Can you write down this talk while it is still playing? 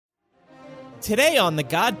Today on the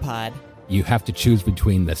God Pod, you have to choose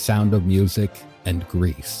between The Sound of Music and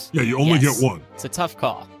Grease. Yeah, you only get one. It's a tough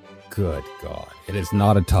call. Good God. It is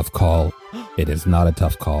not a tough call. It is not a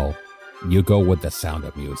tough call. You go with The Sound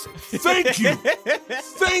of Music. Thank you.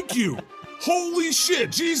 Thank you. Holy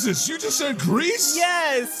shit. Jesus, you just said Grease?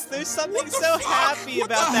 Yes, there's something so fuck? happy What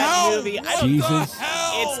about the that hell? movie. What I don't the Jesus.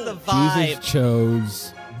 hell? It's the vibe. Jesus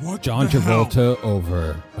chose What John the hell? Travolta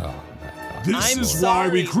over... Oh, my God. This I'm is why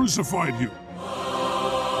we sorry. crucified you.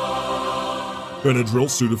 Benadryl,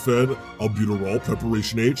 Sudafed, albuterol,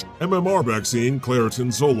 Preparation H, MMR vaccine, Claritin,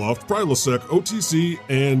 Zoloft, Prilosec, OTC,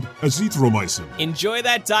 and azithromycin. Enjoy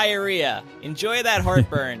that diarrhea. Enjoy that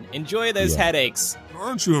heartburn. Enjoy those Yeah. headaches.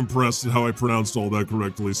 Aren't you impressed at how I pronounced all that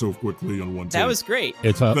correctly so quickly on one take? That was great.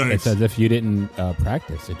 It's Thanks. as if you didn't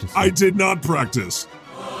practice. It just I did not practice.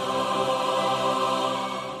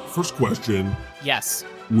 First question. Yes.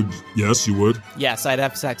 Yes, you would? Yes, I'd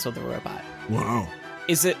have sex with a robot. Wow.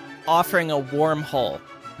 Is it offering a wormhole?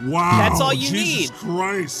 Wow. That's all you Jesus need.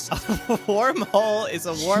 Christ. A wormhole is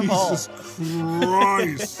a wormhole.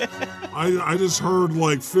 Jesus Christ. I just heard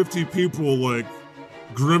like 50 people like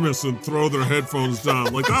grimace and throw their headphones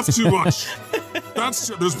down. Like, that's too much.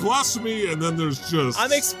 There's blasphemy and then there's just...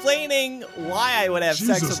 I'm explaining why I would have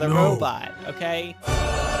sex Jesus, with a no. robot, okay?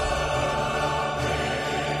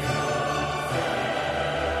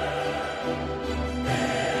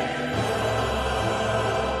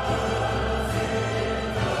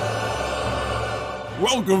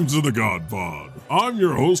 Welcome to the God Pod. I'm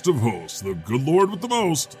your host of hosts, the good Lord with the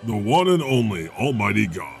most, the one and only Almighty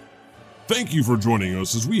God. Thank you for joining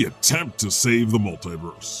us as we attempt to save the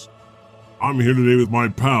multiverse. I'm here today with my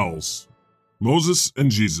pals, Moses and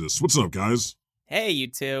Jesus. What's up, guys? Hey, you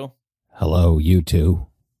two. Hello, you two.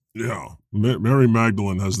 Yeah, Mary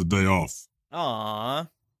Magdalene has the day off, Aww.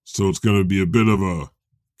 so it's going to be a bit of a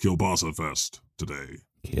kielbasa fest today.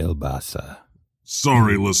 Kielbasa.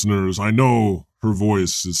 Sorry, listeners. I know her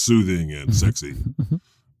voice is soothing and sexy,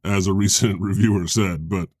 as a recent reviewer said,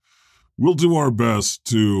 but we'll do our best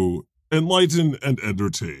to enlighten and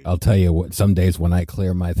entertain. I'll tell you what, some days when I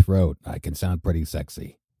clear my throat, I can sound pretty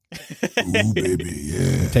sexy. Ooh, baby,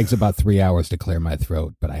 yeah. It takes about 3 hours to clear my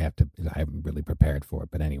throat, but I haven't really prepared for it.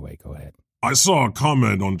 But anyway, go ahead. I saw a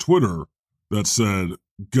comment on Twitter that said,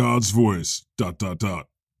 God's voice, ...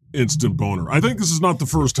 instant boner. I think this is not the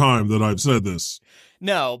first time that I've said this.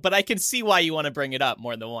 No, but I can see why you want to bring it up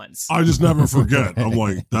more than once. I just never forget. I'm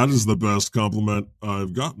like, that is the best compliment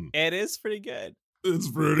I've gotten. It is pretty good. It's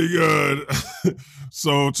pretty good.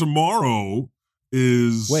 So tomorrow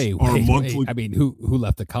is Wait, our monthly... I mean, who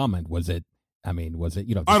left the comment? Was it,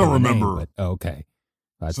 you know... I don't remember. But, okay.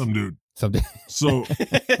 Some dude. Some So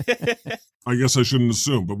I guess I shouldn't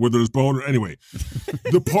assume, but where there's boner... Anyway,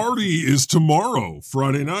 the party is tomorrow,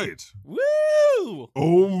 Friday night. Woo!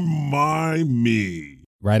 Oh my me.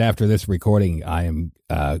 Right after this recording, I am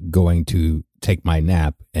going to take my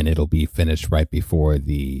nap, and it'll be finished right before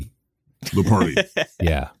the party.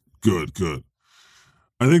 Yeah. Good.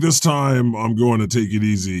 I think this time I'm going to take it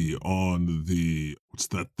easy on the... What's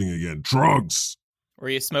that thing again? Drugs. Were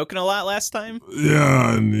you smoking a lot last time?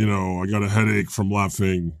 Yeah, and I got a headache from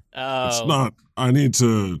laughing. Oh. It's not... I need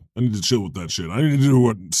to chill with that shit. I need to do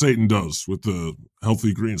what Satan does with the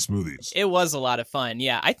healthy green smoothies. It was a lot of fun.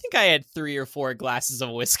 Yeah, I think I had 3 or 4 glasses of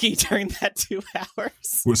whiskey during that 2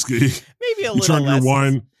 hours. Whiskey. Maybe a You little turned less. your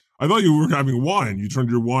wine... I thought you were having wine. You turned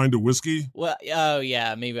your wine to whiskey? Well, oh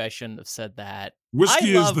yeah, maybe I shouldn't have said that.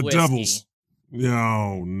 Whiskey I is love the whiskey. devil's.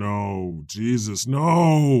 No, Jesus,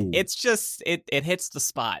 no. It's just it hits the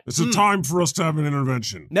spot. It's a time for us to have an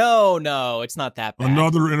intervention. No, it's not that bad.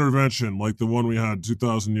 Another intervention like the one we had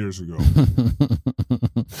 2,000 years ago.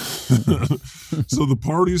 So the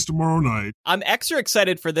party's tomorrow night. I'm extra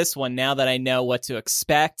excited for this one now that I know what to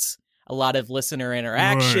expect. A lot of listener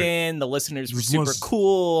interaction. Right. The listeners were super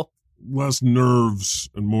cool. Less nerves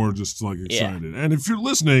and more just like excited. Yeah. And if you're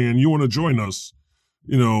listening and you want to join us,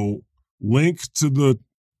 link to the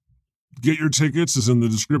get your tickets is in the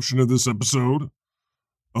description of this episode.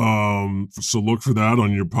 So look for that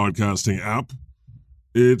on your podcasting app.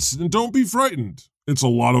 And don't be frightened. It's a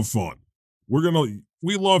lot of fun.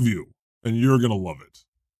 We love you and you're going to love it.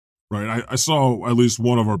 Right. I saw at least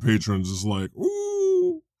one of our patrons is like,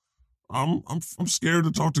 ooh, I'm scared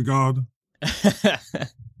to talk to God.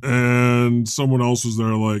 And someone else was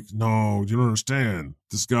there like, no, you don't understand.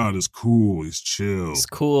 This God is cool. He's chill. He's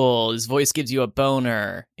cool. His voice gives you a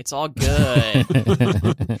boner. It's all good.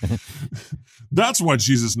 That's why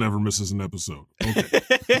Jesus never misses an episode. Okay.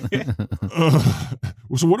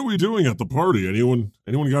 So what are we doing at the party? Anyone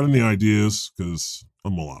got any ideas? Because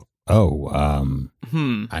I'm all out. Oh,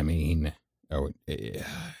 I mean,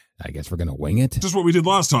 I guess we're going to wing it. Just what we did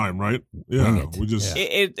last time, right? Yeah, it. we just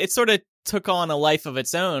it sort of took on a life of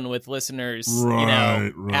its own with listeners,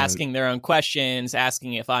 right. asking their own questions,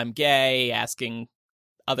 asking if I'm gay, asking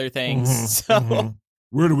other things. Mm-hmm, so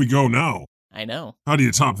where do we go now? I know. How do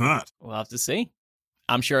you top that? We'll have to see.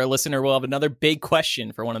 I'm sure a listener will have another big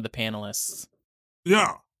question for one of the panelists.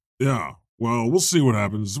 Yeah. Well, we'll see what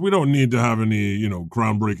happens. We don't need to have any,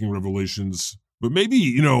 groundbreaking revelations. But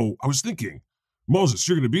maybe, I was thinking, Moses,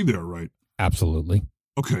 you're going to be there, right? Absolutely.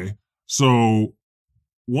 Okay. So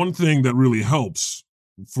one thing that really helps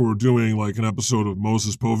for doing like an episode of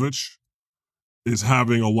Moses Povich is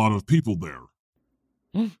having a lot of people there.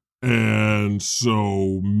 And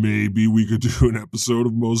so maybe we could do an episode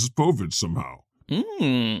of Moses Povich somehow. I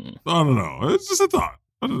don't know. It's just a thought.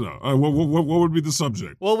 I don't know. What would be the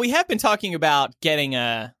subject? Well, we have been talking about getting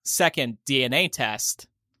a second DNA test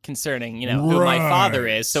concerning, who my father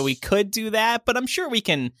is. So we could do that, but I'm sure we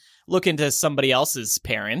can look into somebody else's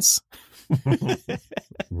parents.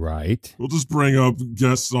 Right. We'll just bring up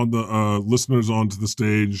guests on the listeners onto the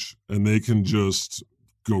stage, and they can just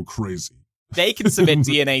go crazy. They can submit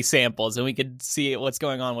DNA samples, and we can see what's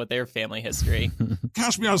going on with their family history.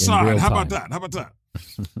 Cash me outside. How about that?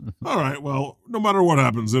 All right. Well, no matter what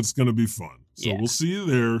happens, it's going to be fun. So we'll see you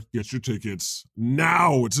there. Get your tickets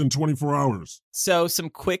now. It's in 24 hours. So some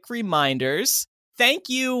quick reminders. Thank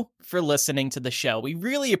you for listening to the show. We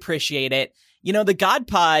really appreciate it. The God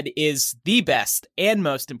Pod is the best and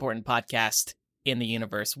most important podcast in the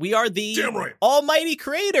universe. We are the almighty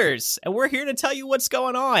creators, and we're here to tell you what's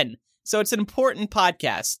going on. So it's an important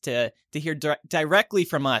podcast to hear directly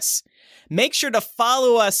from us. Make sure to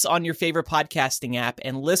follow us on your favorite podcasting app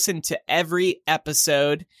and listen to every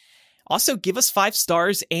episode. Also, give us 5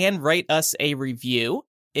 stars and write us a review.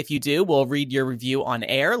 If you do, we'll read your review on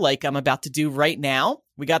air like I'm about to do right now.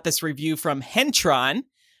 We got this review from Hentron.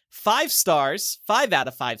 5 stars, 5 out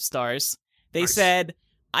of 5 stars. They said,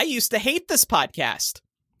 I used to hate this podcast.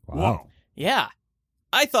 Wow. Yeah.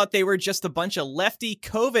 I thought they were just a bunch of lefty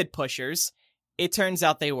COVID pushers. It turns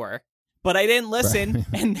out they were. But I didn't listen,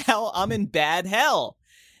 and now I'm in bad hell.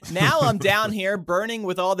 Now I'm down here burning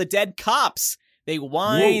with all the dead cops. They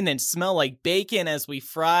whine and smell like bacon as we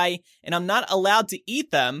fry, and I'm not allowed to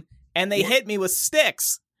eat them, and they hit me with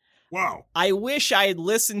sticks. Wow. I wish I had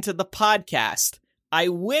listened to the podcast. I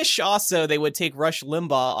wish also they would take Rush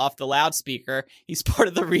Limbaugh off the loudspeaker. He's part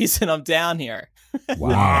of the reason I'm down here.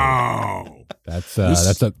 Wow. That's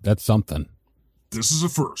something. This is a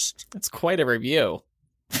first. That's quite a review.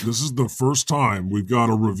 This is the first time we've got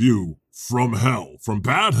a review from hell, from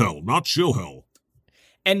bad hell, not chill hell.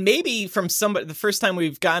 And maybe from somebody, the first time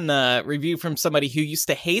we've gotten a review from somebody who used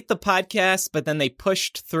to hate the podcast, but then they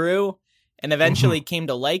pushed through and eventually came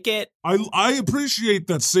to like it. I appreciate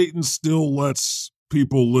that Satan still lets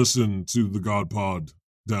people listen to the God Pod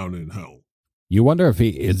down in hell. You wonder if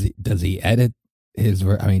does he edit is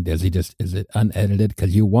it unedited?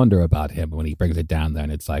 Because you wonder about him when he brings it down there,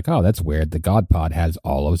 and it's like, oh, that's weird. The God Pod has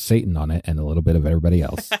all of Satan on it and a little bit of everybody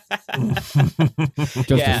else.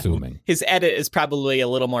 Just assuming. His edit is probably a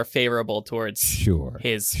little more favorable towards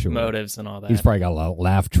his motives and all that. He's probably got a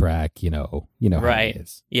laugh track, you know right. How he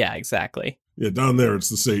is. Yeah, exactly. Yeah, down there it's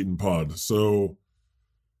the Satan Pod. So,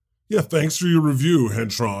 yeah, thanks for your review,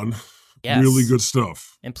 Hentron. Yes. Really good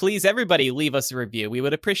stuff. And please, everybody, leave us a review. We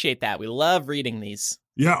would appreciate that. We love reading these.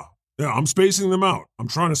 Yeah, I'm spacing them out. I'm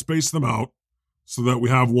trying to space them out so that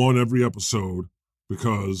we have one every episode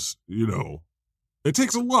because, it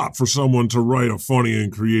takes a lot for someone to write a funny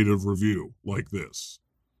and creative review like this.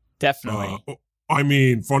 Definitely.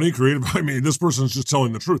 Funny, creative. This person's just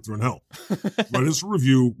telling the truth. They're in hell. Write us a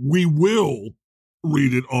review. We will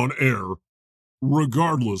read it on air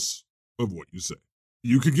regardless of what you say.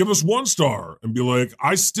 You could give us 1 star and be like,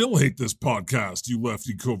 I still hate this podcast, you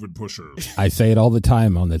lefty COVID pushers. I say it all the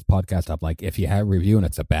time on this podcast. I'm like, if you have a review and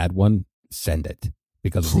it's a bad one, send it.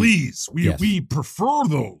 Because please, we prefer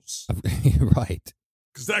those. Right.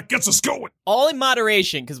 Because that gets us going. All in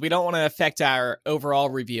moderation, because we don't want to affect our overall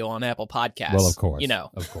review on Apple Podcasts. Well, of course.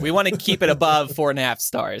 We want to keep it above 4.5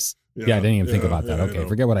 stars. Yeah, I didn't even think about that. Okay,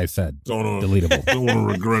 forget what I said. Deletable. Don't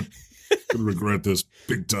want to regret this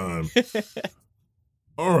big time.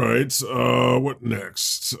 All right, what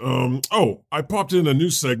next? I popped in a new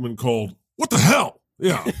segment called What the Hell?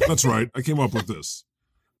 Yeah, that's right. I came up with this.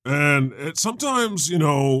 And sometimes, a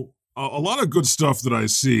lot of good stuff that I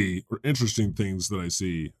see, or interesting things that I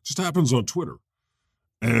see, just happens on Twitter.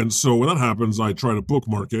 And so when that happens, I try to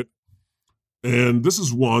bookmark it. And this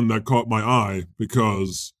is one that caught my eye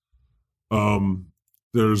because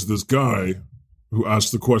there's this guy who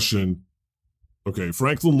asked the question, Okay,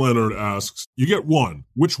 Franklin Leonard asks, you get one.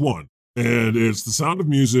 Which one? And it's The Sound of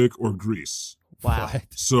Music or Grease. Wow. What?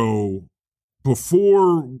 So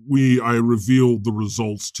before I reveal the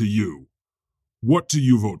results to you, what do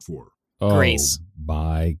you vote for? Oh, Grease.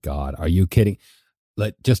 my God. Are you kidding?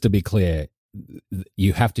 Just to be clear,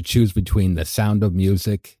 you have to choose between The Sound of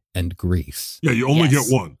Music and Grease. Yeah, you only Yes.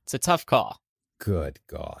 get one. It's a tough call. Good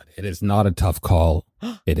God. It is not a tough call.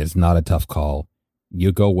 It is not a tough call.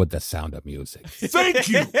 You go with The Sound of Music. Thank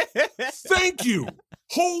you. Thank you.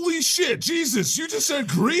 Holy shit. Jesus, you just said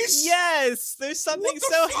Grease? Yes, there's something What the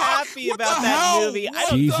so fuck? happy What about the that hell? movie.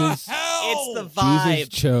 What Jesus. the hell? It's the vibe. Jesus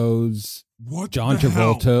chose What John the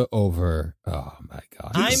hell? Travolta over. Oh, my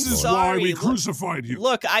God. I'm This is Lord. why we sorry. crucified you.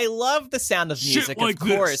 Look, I love The Sound of Shit Music, like of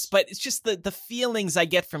course, this. but it's just the feelings I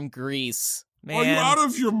get from Grease. Man, Are you out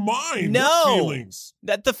of your mind? No. What feelings?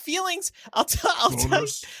 that the feelings. I'll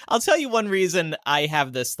Boners? tell you one reason I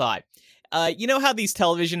have this thought. You know how these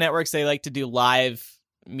television networks, they like to do live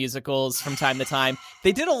musicals from time to time?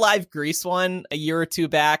 They did a live Grease one a year or two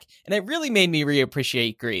back, and it really made me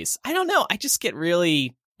reappreciate Grease. I don't know. I just get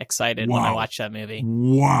really excited when I Wow. watch that movie.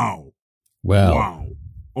 Wow. Well, Wow.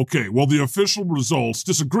 Okay, well, the official results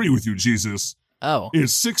disagree with you, Jesus. Oh,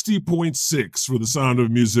 It's 60.6 for The Sound of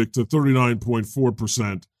Music to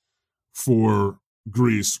 39.4% for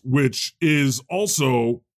Grease, which is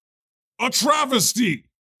also a travesty.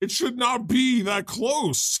 It should not be that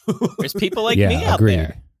close. there's people like yeah, me out agreed.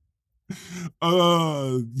 there.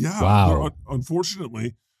 Yeah. Wow.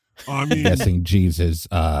 Unfortunately, I I'm mean, guessing Jesus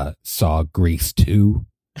saw Grease 2.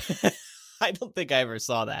 I don't think I ever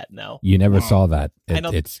saw that, no. You never Wow. saw that. I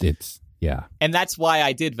don't- It's yeah. And that's why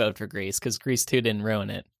I did vote for Grease, because Grease 2 didn't ruin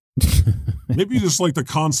it. maybe you just like the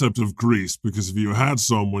concept of Grease, because if you had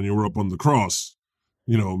some when you were up on the cross,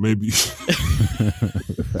 maybe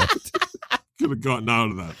could have gotten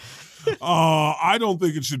out of that. I don't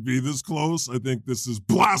think it should be this close. I think this is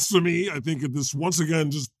blasphemy. I think this once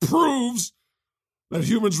again just proves that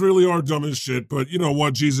humans really are dumb as shit. But you know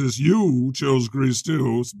what, Jesus, you chose Grease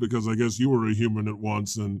too, because I guess you were a human at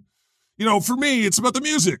once. And, for me, it's about the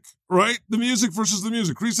music, right? The music versus the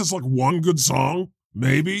music. Grease has like one good song,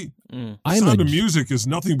 maybe. Mm. Sound of Music is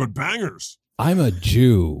nothing but bangers. I'm a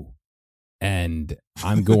Jew, and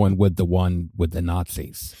I'm going with the one with the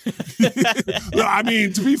Nazis. I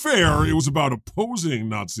mean, to be fair, it was about opposing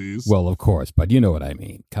Nazis. Well, of course, but you know what I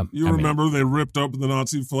mean. You remember they ripped up the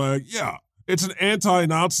Nazi flag? Yeah. It's an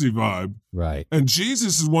anti-Nazi vibe. Right. And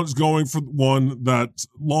Jesus is what's going for one that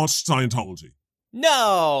launched Scientology.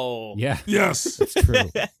 No! Yeah, Yes, that's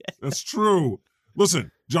true. that's true.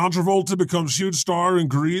 Listen, John Travolta becomes huge star in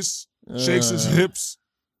Greece, shakes his hips.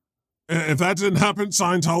 If that didn't happen,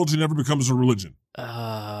 Scientology never becomes a religion.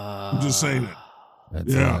 I'm just saying it.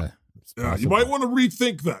 That's, Yeah. it's Yeah, you possible. might want to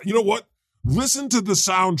rethink that. You know what? Listen to the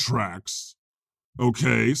soundtracks,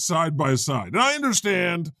 okay, side by side. And I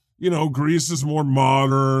understand, Greece is more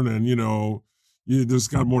modern and, there's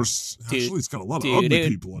got more. Actually, it's got a lot of ugly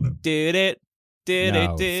people in it. Did it.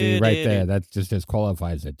 No, see, right there, that just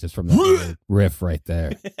disqualifies it, just from that little riff right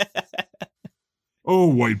there. Oh,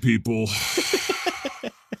 white people.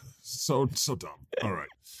 So dumb. All right.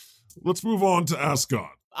 Let's move on to Ask God.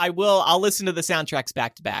 I'll listen to the soundtracks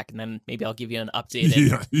back to back, and then maybe I'll give you an updated.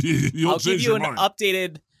 Yeah, you'll I'll give change you your an mind.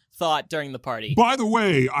 updated thought during the party. By the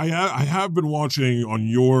way, I have been watching on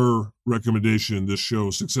your recommendation this show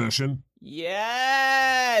Succession.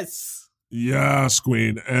 Yes. Yes,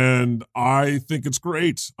 Queen, and I think it's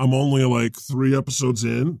great. I'm only like 3 episodes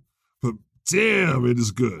in, but damn, it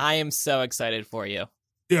is good. I am so excited for you.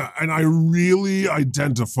 Yeah, and I really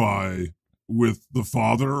identify with the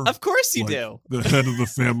father. Of course you like, do. The head of the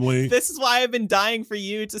family. This is why I've been dying for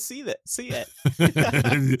you to see it.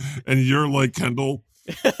 and you're like Kendall,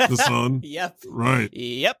 the son. Yep. Right.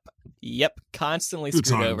 Yep. Constantly Good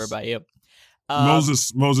screwed times. over by you.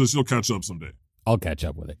 Moses, you'll catch up someday. I'll catch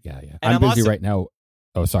up with it. Yeah. And I'm I'm busy also- right now.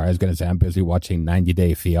 Oh, sorry. I was going to say I'm busy watching 90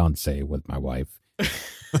 Day Fiance with my wife.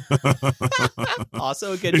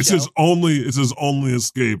 Also a good It's show. his only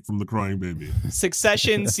escape from the crying baby.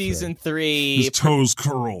 Succession That's season right. 3 His toes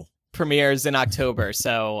curl. premieres in October,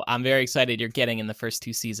 so I'm very excited you're getting in the first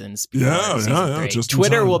 2 seasons. before Yeah, season yeah, 3. just in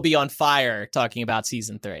Twitter time. will be on fire talking about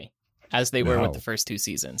season 3, as they were Wow. with the first 2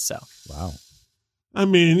 seasons. So Wow. I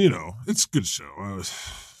mean, it's a good show. I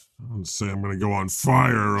don't say I'm going to go on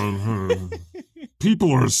fire on her.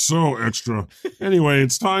 People are so extra. Anyway,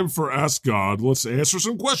 it's time for Ask God. Let's answer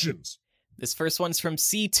some questions. this first one's from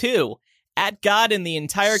C2 at God and the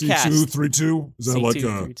entire C2, cast. 3-2? Is that C2, like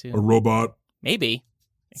 3-2. a robot? Maybe.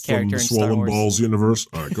 character from the in Star Swollen Wars. Balls universe.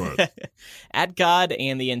 All right, go ahead. At God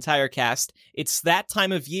and the entire cast, it's that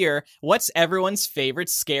time of year. What's everyone's favorite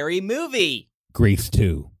scary movie? Grease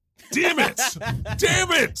 2. Damn it!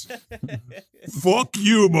 Damn it! Fuck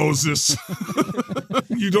you, Moses.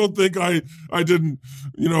 You don't think I didn't,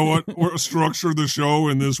 you know what, or structure the show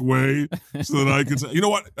in this way so that I can say, you know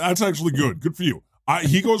what, that's actually good. Good for you.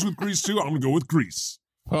 He goes with Grease 2. I'm going to go with Grease.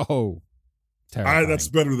 Oh, terrifying. That's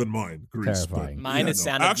better than mine, Grease. Terrifying. Mine is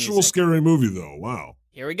Sound of Actual Music. scary movie, though. Wow.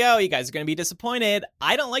 Here we go. You guys are going to be disappointed.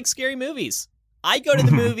 I don't like scary movies. I go to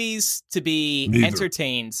the movies to be Neither.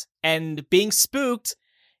 entertained, and being spooked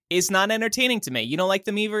is not entertaining to me. You don't like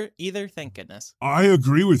them either? Thank goodness. I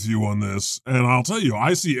agree with you on this, and I'll tell you,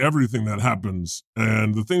 I see everything that happens,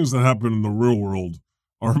 and the things that happen in the real world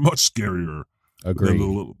are much scarier Agreed. than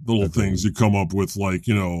the little things you come up with, like,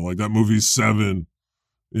 you know, like that movie Seven,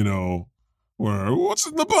 you know, where, what's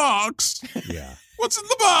in the box? Yeah. What's in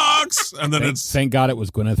the box? And then Thank God it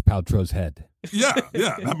was Gwyneth Paltrow's head. yeah.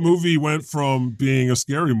 That movie went from being a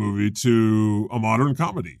scary movie to a modern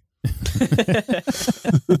comedy. It's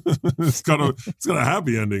got a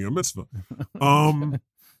happy ending, a mitzvah.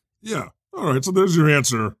 Yeah. All right. So there's your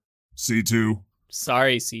answer, C2.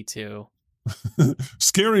 Sorry, C2.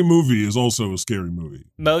 Scary movie is also a scary movie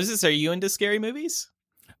Moses, are you into scary movies?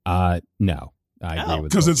 No. I agree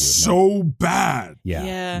with because both it's of you. No. so bad.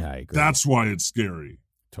 Yeah. I agree. That's why it's scary.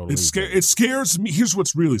 totally. It scares me. Here's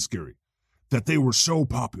what's really scary: that they were so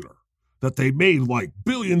popular that they made like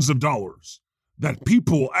billions of dollars. That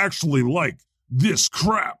people actually like this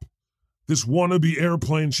crap, this wannabe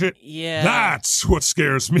airplane shit. Yeah. That's what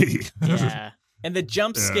scares me. Yeah. And the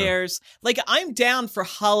jump Yeah. scares, like, I'm down for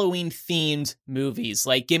Halloween themed movies.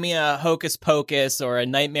 Like, give me a Hocus Pocus or a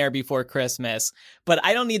Nightmare Before Christmas, but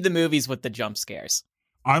I don't need the movies with the jump scares.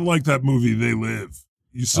 I like that movie, They Live.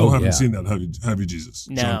 You still haven't yeah. seen that, have you, Jesus?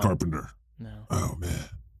 No. John Carpenter. No. Oh, man.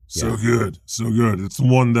 So good. So good. It's the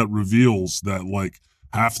one that reveals that, like,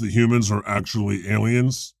 half the humans are actually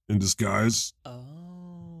aliens in disguise.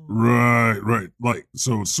 Oh. Right. Like,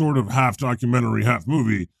 so it's sort of half documentary, half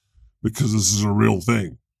movie, because this is a real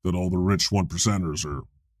thing, that all the rich 1%ers are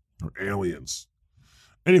aliens.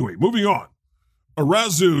 Anyway, moving on.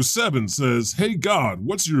 Arazu7 says, "Hey God,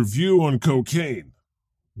 what's your view on cocaine?"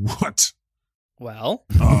 What? Well,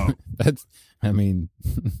 That's. I mean,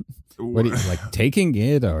 what do you like? Taking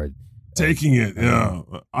it or Taking it, yeah.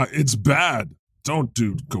 It's bad. Don't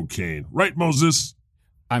do cocaine. Right, Moses?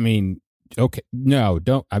 I mean, okay, no,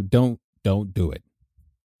 don't do it.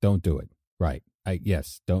 Don't do it. Right.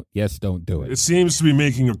 Don't do it. It seems to be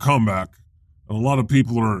making a comeback. A lot of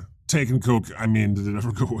people are taking coke. I mean, did it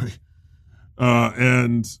ever go away?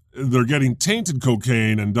 And they're getting tainted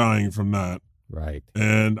cocaine and dying from that. Right.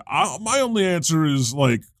 And my only answer is,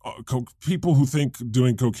 like, people who think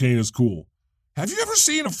doing cocaine is cool. Have you ever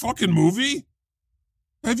seen a fucking movie?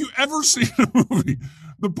 Have you ever seen a movie?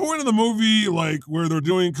 The point of the movie, like, where they're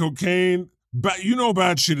doing cocaine,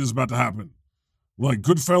 bad shit is about to happen. Like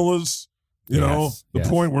Goodfellas, you know, the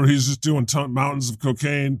point where he's just doing mountains of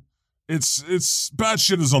cocaine. It's bad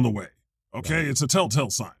shit is on the way. Okay? Right. It's a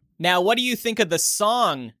telltale sign. now what do you think of the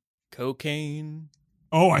song Cocaine?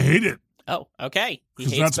 Oh, I hate it. Oh, okay.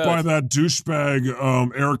 Because that's both. By that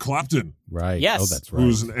douchebag Eric Clapton. Right. Yes. Oh, that's right.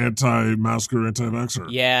 Who's an anti-masker, anti-vaxxer.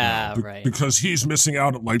 Yeah, right. Because he's missing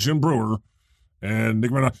out, like Jim Brewer and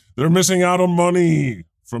Nick Minaj. They're missing out on money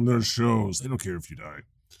from their shows. They don't care if you die.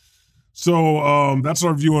 So that's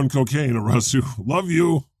our view on cocaine, Arasu. Love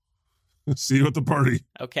you. See you at the party.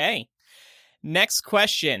 Okay. Next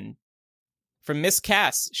question from Miss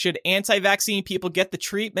Cass. Should anti-vaccine people get the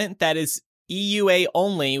treatment that is EUA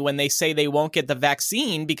only when they say they won't get the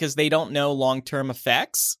vaccine because they don't know long-term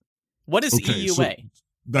effects? What is EUA? So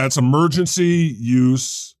that's emergency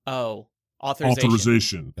use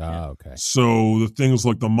authorization. Okay. So the things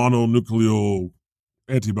like the mononuclear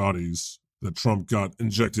antibodies that Trump got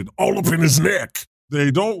injected all up in his neck.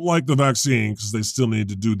 They don't like the vaccine because they still need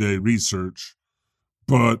to do their research,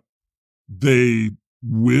 but they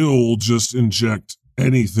will just inject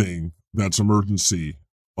anything that's emergency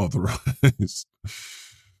authorized.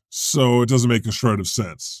 So it doesn't make a shred of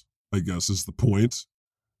sense, I guess, is the point.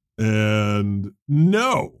 And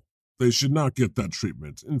no, they should not get that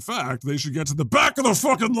treatment. In fact, they should get to the back of the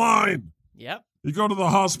fucking line. Yep. You go to the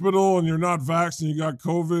hospital and you're not vaxxed and you got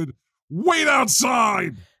COVID, wait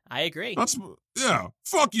outside. I agree.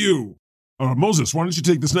 Fuck you. Moses, why don't you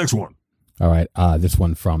take this next one? All right. This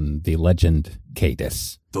one from the legend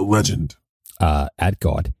Cadis. The legend. At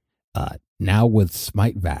God. Now with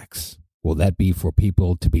Smite-Vaxx, will that be for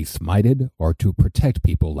people to be smited or to protect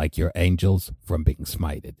people like your angels from being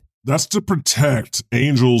smited? That's to protect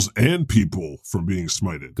angels and people from being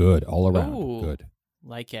smited. Good, all around. Ooh. Good.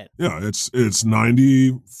 Like it. Yeah, it's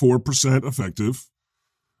 94% effective.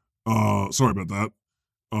 Sorry about that.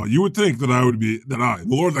 You would think that the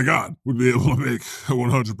Lord thy God, would be able to make a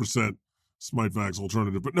 100% Smite-Vaxx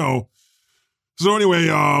alternative, but no. So anyway,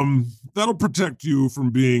 that'll protect you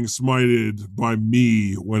from being smited by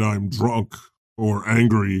me when I'm drunk or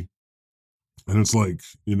angry. And it's like,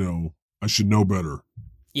 I should know better.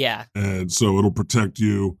 Yeah. And so it'll protect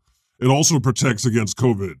you. It also protects against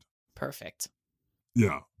COVID. Perfect.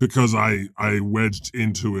 Yeah, because I wedged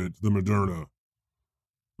into it the Moderna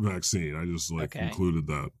vaccine. I just included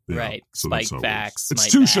that. Yeah, right. So Smite-Vaxx. It's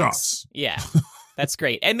 2 shots. Yeah. That's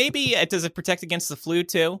great. And maybe does it protect against the flu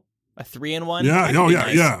too? A 3-in-1? Yeah.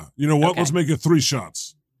 Nice. Yeah. You know what? Okay. Let's make it 3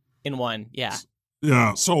 shots. In one. Yeah.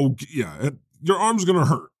 Yeah. So your arm's going to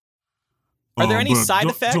hurt. Are there any side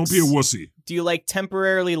effects? Don't be a wussy. Do you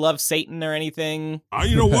temporarily love Satan or anything?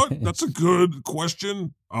 You know what? That's a good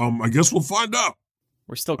question. I guess we'll find out.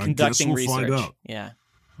 We're still conducting research. Find out. Yeah.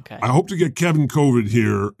 Okay. I hope to get Kevin COVID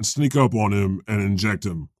here and sneak up on him and inject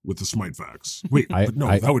him with the Smite-Vaxx. Wait,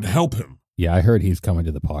 that would help him. Yeah, I heard he's coming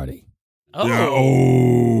to the party. Oh. Yeah.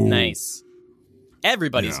 Oh. Nice.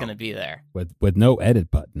 Everybody's going to be there. With no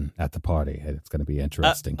edit button at the party. It's going to be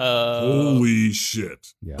interesting. Holy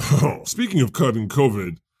shit. Yeah. Speaking of cutting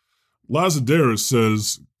COVID, Lazarus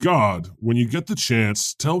says, God, when you get the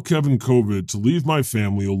chance, tell Kevin COVID to leave my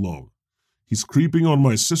family alone. He's creeping on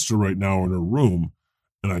my sister right now in her room,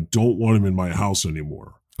 and I don't want him in my house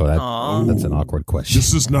anymore. That's an awkward question.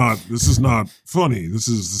 This is not funny. This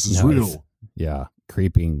is real. Yeah.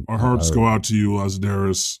 Creeping. Our hearts go out to you,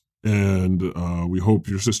 Lazarus. And we hope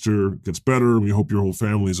your sister gets better. We hope your whole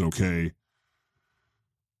family's okay.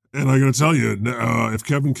 And I got to tell you, if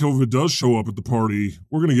Kevin COVID does show up at the party,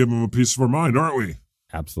 we're going to give him a piece of our mind, aren't we?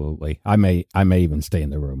 Absolutely. I may even stay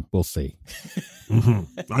in the room. We'll see.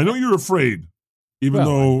 Mm-hmm. I know you're afraid, even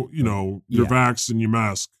though you're vaxxed and you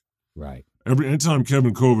mask. Right. Anytime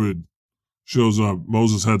Kevin COVID shows up,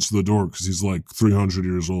 Moses heads to the door because he's like 300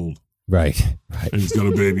 years old. Right. And he's got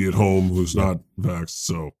a baby at home who's not vaxxed.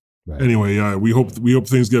 So. Right. Anyway, we hope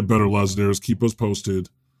things get better, Lazarus. Keep us posted.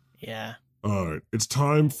 Yeah. All right. It's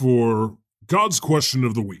time for God's question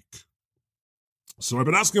of the week. So I've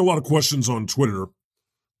been asking a lot of questions on Twitter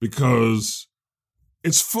because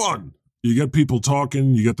it's fun. You get people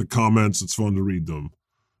talking, you get the comments, it's fun to read them.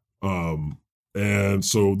 And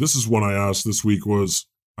so this is one I asked this week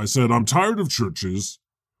I said, I'm tired of churches.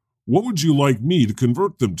 What would you like me to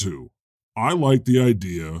convert them to? I like the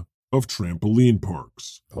idea of trampoline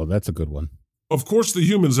parks. Oh, that's a good one. Of course, the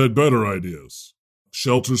humans had better ideas.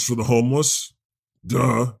 Shelters for the homeless.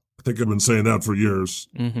 Duh. I think I've been saying that for years.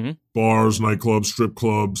 Mm-hmm. Bars, nightclubs, strip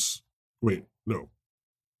clubs. Wait, no.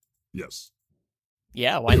 Yes.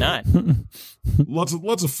 Yeah, why not?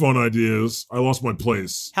 Lots of fun ideas. I lost my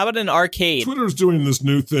place. How about an arcade? Twitter's doing this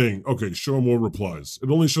new thing. Okay, show more replies. It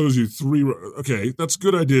only shows you 3. Okay, that's a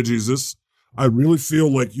good idea, Jesus. I really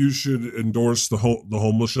feel like you should endorse the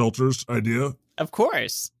homeless shelters idea. Of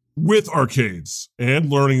course. With arcades and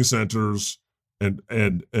learning centers and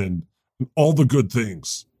all the good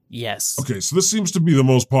things. Yes. Okay, so this seems to be the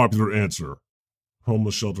most popular answer.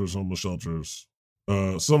 Homeless shelters.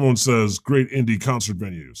 Someone says great indie concert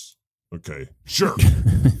venues. Okay, sure.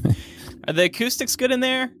 Are the acoustics good in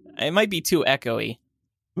there? It might be too echoey.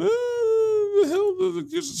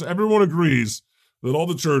 Everyone agrees that all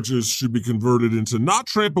the churches should be converted into not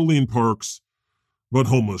trampoline parks, but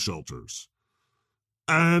homeless shelters.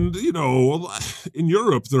 And, in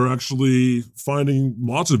Europe, they're actually finding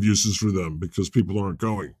lots of uses for them because people aren't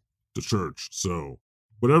going to church. So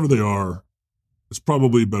whatever they are, it's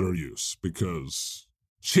probably better use because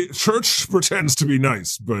church pretends to be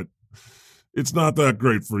nice, but it's not that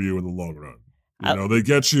great for you in the long run. They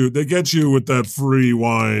get you with that free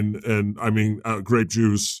wine and grape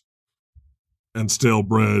juice and stale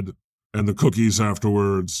bread and the cookies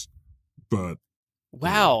afterwards. But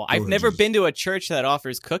wow, I've never been to a church that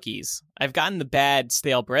offers cookies. I've gotten the bad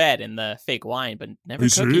stale bread and the fake wine, but never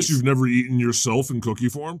cookies. Are you serious? You've never eaten yourself in cookie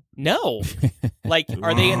form? No.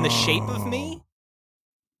 Are they in the shape of me?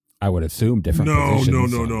 I would assume different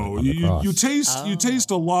positions. No. You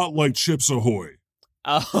taste a lot like Chips Ahoy.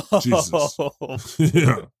 Oh. Jesus.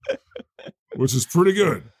 Yeah. Which is pretty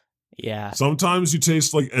good. Yeah. Sometimes you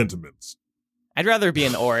taste like Entenmann's. I'd rather be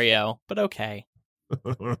an Oreo, but okay.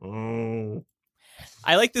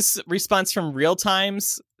 I like this response from Real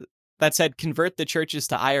Times that said, convert the churches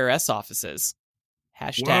to IRS offices.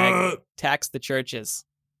 Hashtag tax the churches.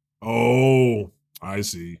 Oh, I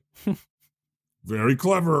see. Very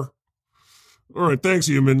clever. All right, thanks,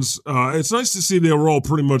 humans. It's nice to see they were all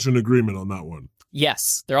pretty much in agreement on that one.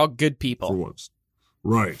 Yes, they're all good people. For once.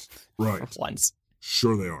 Right. For once.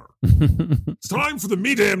 Sure they are. It's time for the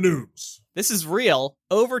Me Damn News. This is real.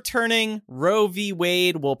 Overturning Roe v.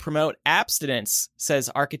 Wade will promote abstinence, says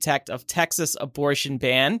architect of Texas abortion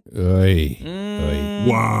ban. Oy.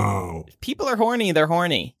 Wow. If people are horny, they're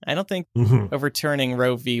horny. I don't think overturning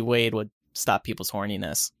Roe v. Wade would stop people's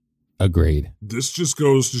horniness. Agreed. This just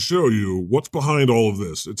goes to show you what's behind all of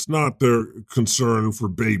this. It's not their concern for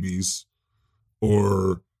babies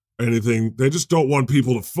or anything. They just don't want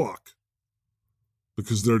people to fuck.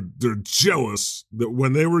 Because they're jealous that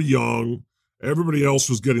when they were young, everybody else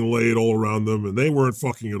was getting laid all around them and they weren't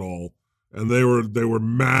fucking at all. And they were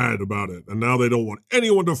mad about it. And now they don't want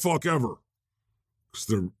anyone to fuck ever. Because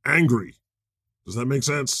they're angry. Does that make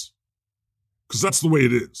sense? Because that's the way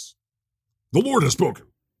it is. The Lord has spoken.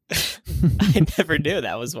 I never knew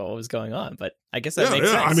that was what was going on, but I guess that makes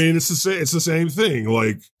sense. I mean, it's the same thing.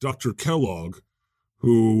 Like Dr. Kellogg,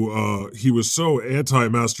 who he was so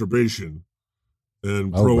anti-masturbation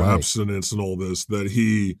and pro-abstinence and all this, that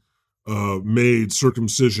he made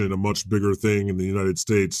circumcision a much bigger thing in the United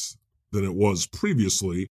States than it was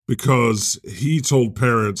previously, because he told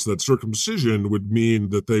parents that circumcision would mean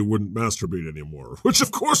that they wouldn't masturbate anymore, which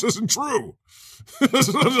of course isn't true.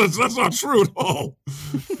 That's not true at all.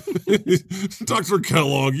 Dr.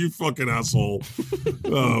 Kellogg, you fucking asshole.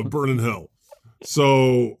 Burn in hell.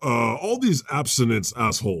 So all these abstinence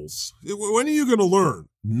assholes, when are you going to learn?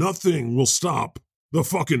 Nothing will stop the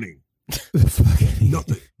fucking.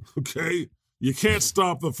 Nothing. Okay? You can't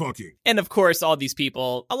stop the fucking. And of course, all these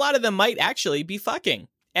people, a lot of them might actually be fucking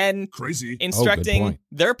and crazy instructing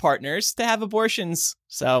their partners to have abortions.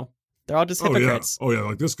 So they're all just hypocrites. Oh, yeah,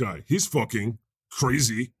 like this guy. He's fucking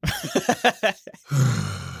crazy.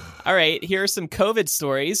 All right, here are some COVID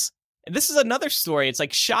stories. And this is another story. It's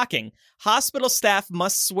like shocking. Hospital staff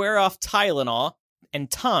must swear off Tylenol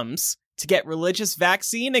and Tums to get religious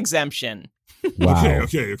vaccine exemption. Wow.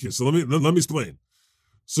 Okay. So let me explain.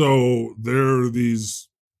 So there are these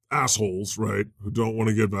assholes, right, who don't want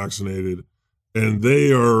to get vaccinated, and they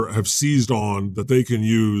have seized on that they can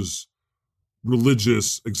use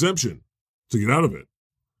religious exemption to get out of it.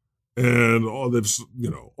 And all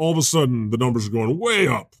of a sudden the numbers are going way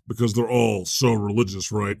up because they're all so religious,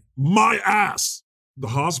 right? My ass. The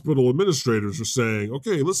hospital administrators are saying,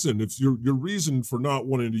 okay, listen, if your reason for not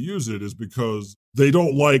wanting to use it is because they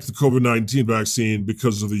don't like the COVID-19 vaccine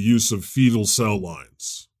because of the use of fetal cell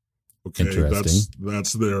lines. Okay,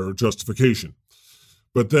 that's their justification.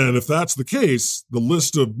 But then if that's the case, the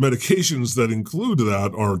list of medications that include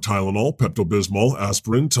that are Tylenol, Pepto-Bismol,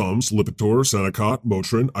 aspirin, Tums, Lipitor, Sanacot,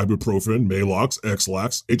 Motrin, Ibuprofen, Maalox,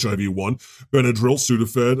 X-Lax, HIV-1, Benadryl,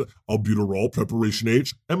 Sudafed, Albuterol, Preparation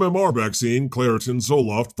H, MMR vaccine, Claritin,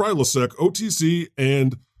 Zoloft, Prilosec, OTC,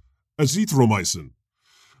 and azithromycin.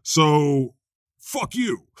 So, fuck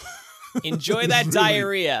you. Enjoy that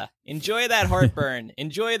diarrhea. Enjoy that heartburn.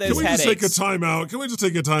 Enjoy those headaches. Can we just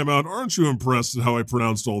take a time out? Aren't you impressed at how I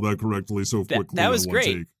pronounced all that correctly so quickly? That was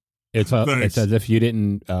great. It's as if you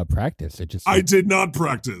didn't practice. I did not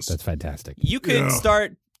practice. That's fantastic. You could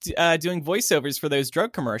start doing voiceovers for those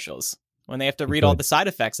drug commercials when they have to read all the side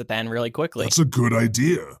effects at the end really quickly. That's a good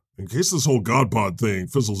idea. In case this whole God pod thing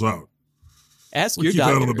fizzles out. Ask your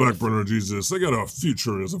doctor. Keep that on the back burner, Jesus. I got a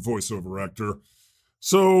future as a voiceover actor.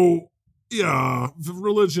 So, yeah,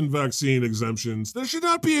 religion vaccine exemptions. There should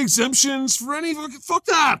not be exemptions for any fuck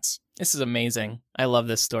that. This is amazing. I love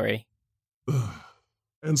this story.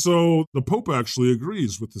 And so the Pope actually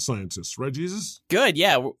agrees with the scientists, right, Jesus? Good,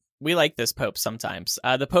 yeah. We like this Pope sometimes.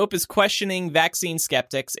 The Pope is questioning vaccine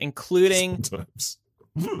skeptics, including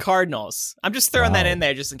cardinals. I'm just throwing that in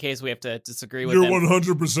there just in case we have to disagree with You're him.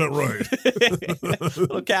 100% right.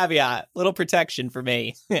 Little caveat, little protection for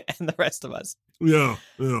me and the rest of us. Yeah.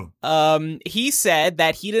 He said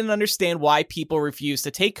that he didn't understand why people refuse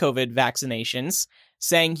to take COVID vaccinations,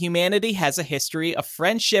 saying humanity has a history of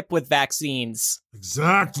friendship with vaccines.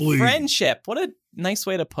 Exactly. Friendship. What a nice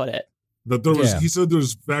way to put it. That there was, he said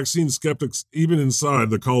there's vaccine skeptics even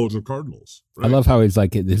inside the College of Cardinals. Right? I love how he's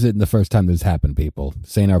like, this isn't the first time this happened, people.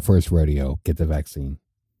 This ain't our first rodeo. Get the vaccine.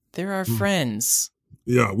 They're our friends.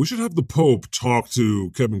 Yeah, we should have the Pope talk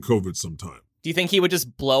to Kevin COVID sometime. Do you think he would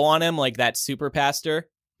just blow on him like that super pastor?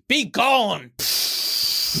 Be gone!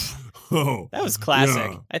 Oh, that was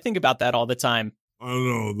classic. Yeah. I think about that all the time. I don't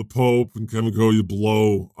know, the Pope and Kevin COVID, you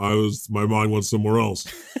blow. My mind went somewhere else.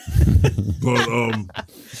 But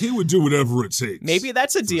he would do whatever it takes. Maybe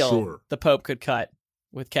that's a deal the Pope could cut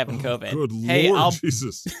with Kevin COVID. Good hey, Lord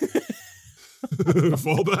Jesus.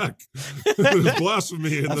 Fall back. There's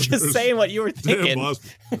blasphemy. I'm just saying what you were thinking.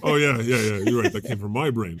 Oh, yeah. You're right. That came from my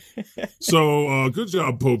brain. So, good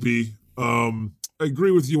job, Popey. I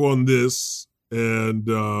agree with you on this. And,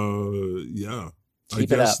 I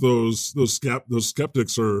guess those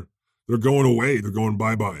skeptics they're going away. They're going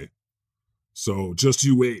bye-bye. So, just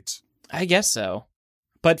you wait. I guess so.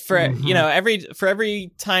 But for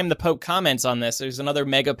every time the Pope comments on this, there's another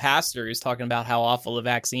mega pastor who's talking about how awful the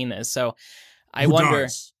vaccine is. So I wonder,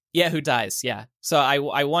 who dies? Yeah. So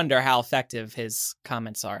I wonder how effective his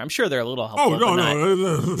comments are. I'm sure they're a little helpful. Oh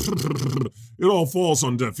no, it all falls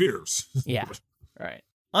on deaf ears. Yeah, right.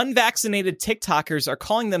 Unvaccinated TikTokers are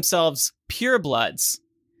calling themselves purebloods.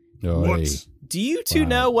 What? Do you two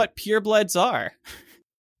know what purebloods are?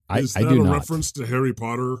 Is that I do a not. reference to Harry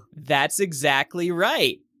Potter? That's exactly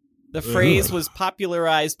right. The phrase was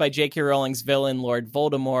popularized by J.K. Rowling's villain Lord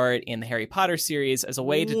Voldemort in the Harry Potter series as a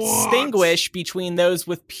way to distinguish between those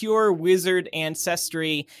with pure wizard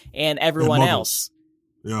ancestry and everyone else.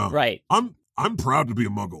 Yeah. Right. I'm proud to be a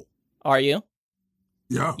muggle. Are you?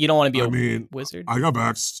 Yeah. You don't want to be a wizard? I got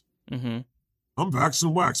vaxxed. Mm-hmm. I'm vaxxed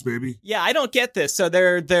and waxed, baby. Yeah, I don't get this. So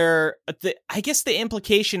I guess the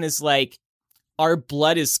implication is like, our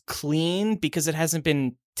blood is clean because it hasn't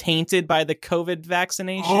been tainted by the COVID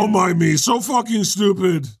vaccination. Oh my me, so fucking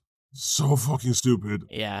stupid.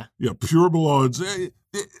 Yeah. Yeah, pure bloods.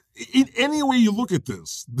 In any way you look at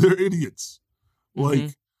this, they're idiots.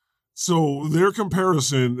 Like, so their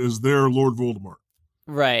comparison is their Lord Voldemort.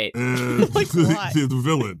 Right. And like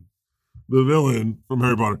the villain from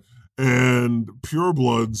Harry Potter. And pure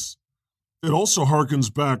bloods, it also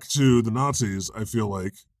harkens back to the Nazis, I feel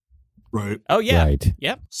like. Right. Oh, yeah. Right.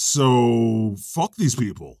 Yep. So, fuck these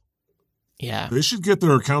people. Yeah. They should get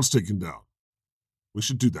their accounts taken down. We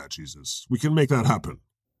should do that, Jesus. We can make that happen.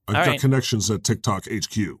 I've got connections at TikTok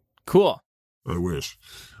HQ. Cool. I wish.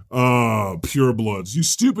 Pure bloods. You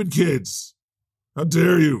stupid kids. How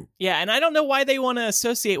dare you? Yeah, and I don't know why they want to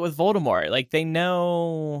associate with Voldemort. Like, they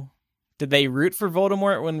know... Did they root for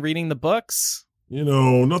Voldemort when reading the books?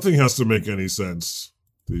 Nothing has to make any sense.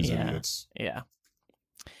 These idiots. Yeah.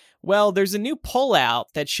 Well, there's a new poll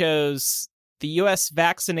out that shows the U.S.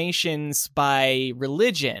 vaccinations by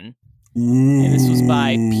religion. Ooh. And this was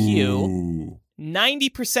by Pew.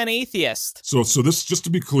 90% atheist. So this, just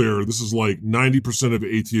to be clear, this is like 90% of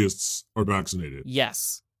atheists are vaccinated.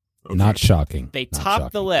 Yes. Okay. Not shocking. They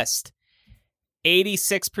topped the list.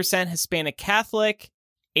 86% Hispanic Catholic,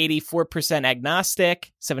 84%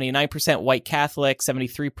 agnostic, 79% white Catholic,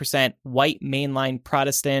 73% white mainline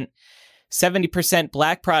Protestant, 70%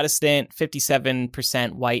 black Protestant,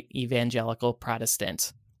 57% white evangelical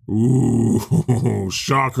Protestant. Ooh,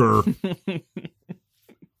 shocker.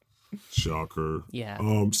 Shocker. Yeah.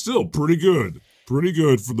 Still pretty good. Pretty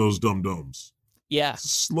good for those dum-dums. Yeah.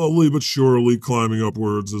 Slowly but surely climbing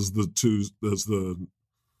upwards as the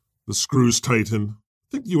screws tighten.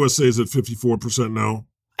 I think the USA is at 54% now.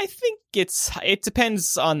 I think it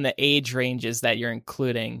depends on the age ranges that you're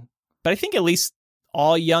including. But I think at least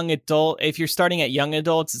all young adult, if you're starting at young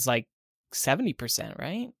adults, it's like 70%,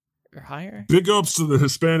 right? Or higher. Big ups to the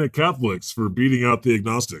Hispanic Catholics for beating out the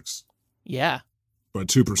agnostics. Yeah. By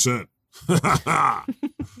 2%.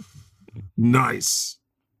 Nice.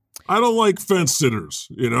 I don't like fence sitters,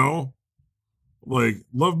 Like,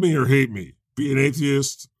 love me or hate me. Be an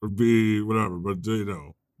atheist or be whatever, but,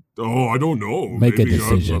 Oh, I don't know. Make a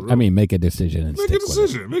decision. Make a decision and Make stick a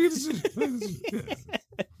decision. with Make a decision. Yeah.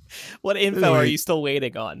 What info are you still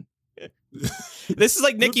waiting on? This is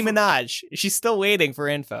like Nicki Minaj. She's still waiting for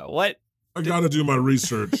info. What? I got to do my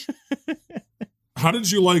research. How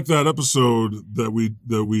did you like that episode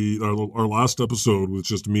our last episode with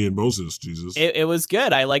just me and Moses, Jesus? It was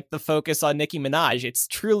good. I like the focus on Nicki Minaj. It's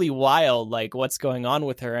truly wild, like, what's going on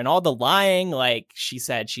with her and all the lying. Like, she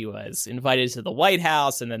said she was invited to the White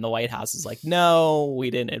House, and then the White House is like, no,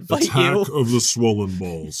 we didn't invite you. Attack of the swollen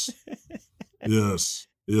balls. Yes.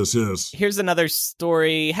 Here's another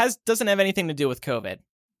story. Doesn't have anything to do with COVID.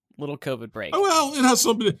 Little COVID break. Oh, well, it has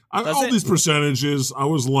something. These percentages, I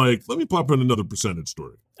was like, let me pop in another percentage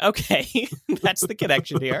story. Okay, that's the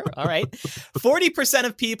connection here. All right. 40%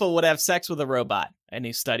 of people would have sex with a robot, a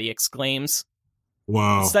new study exclaims.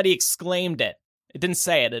 Wow. The study exclaimed it. It didn't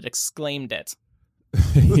say it, it exclaimed it.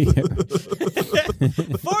 40%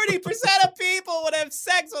 of people would have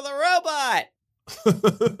sex with a robot.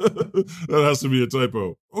 That has to be a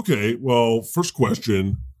typo. Okay, well, first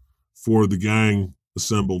question for the gang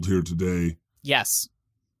assembled here today. Yes.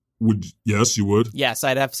 Yes, you would? Yes,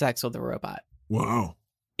 I'd have sex with a robot. Wow.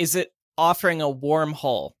 Is it offering a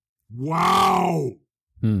wormhole? Wow.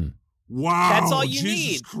 Wow. That's all you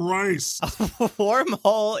Jesus need. Christ. A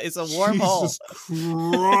wormhole is a wormhole.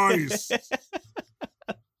 Jesus Christ.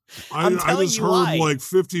 I just heard why. like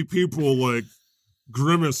 50 people like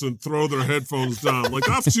grimace and throw their headphones down. Like,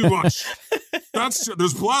 that's too much.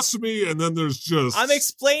 There's blasphemy, and then there's just... I'm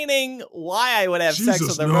explaining why I would have sex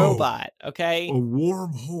with a robot, okay? A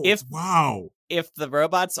wormhole. Wow. If the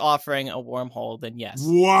robot's offering a wormhole, then yes.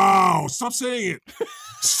 Wow. Stop saying it.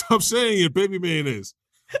 Stop saying it, baby mayonnaise.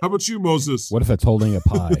 How about you, Moses? What if it's holding a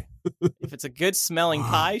pie? If it's a good smelling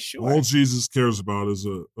pie, sure. All Jesus cares about is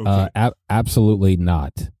a... Okay. Absolutely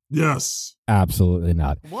not. Yes. Absolutely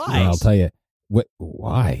not. Why? And I'll tell you.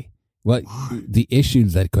 Why? Why? The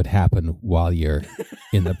issues that could happen while you're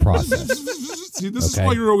in the process. See, this is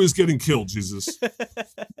why you're always getting killed, Jesus.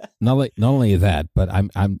 Not only that, but I'm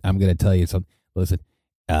going to tell you something. Listen,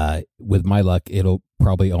 with my luck, it'll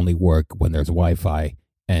probably only work when there's Wi-Fi,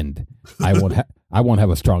 and I won't have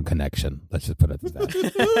a strong connection. Let's just put it at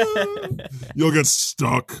that. You'll get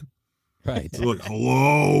stuck. Right. You're like,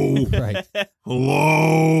 hello. Right.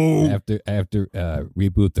 Hello. I have to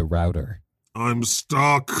reboot the router. I'm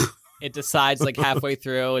stuck. It decides like halfway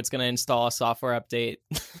through it's going to install a software update.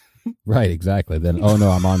 Right, exactly. Then, oh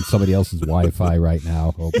no, I'm on somebody else's Wi-Fi right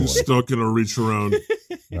now. Oh boy. You're stuck in a reach around.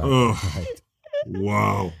 Right.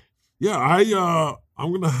 Wow. Yeah, I'm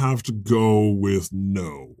going to have to go with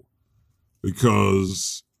no.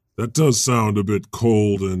 Because that does sound a bit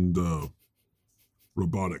cold and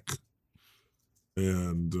robotic.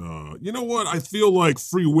 And you know what? I feel like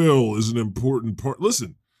free will is an important part.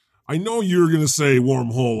 Listen, I know you're going to say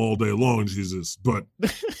wormhole all day long, Jesus, but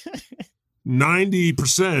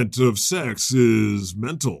 90% of sex is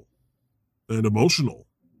mental and emotional.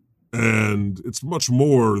 And it's much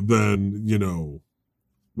more than,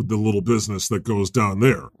 with the little business that goes down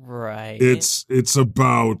there. Right. It's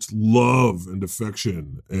about love and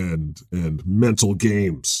affection and mental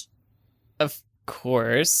games. Of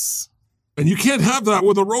course. And you can't have that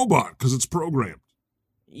with a robot because it's programmed.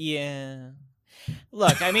 Yeah.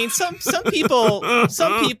 Look, I mean, some people,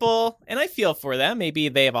 and I feel for them. Maybe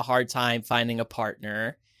they have a hard time finding a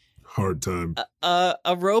partner. Hard time.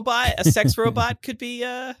 A robot, a sex robot, could be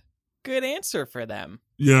a good answer for them.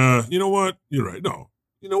 Yeah, you know what? You're right. No,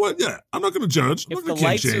 you know what? Yeah, I'm not going to judge. If the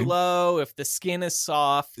lights are low, if the skin is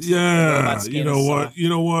soft. Yeah, you know what? Soft. You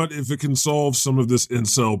know what? If it can solve some of this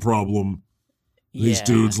incel problem, these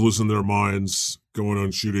dudes losing their minds, going on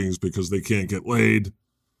shootings because they can't get laid.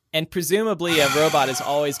 And presumably a robot is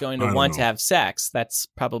always going to want to have sex. That's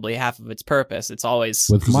probably half of its purpose. It's always...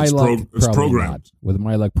 With my luck, probably not. With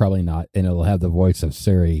my luck, probably not. And it'll have the voice of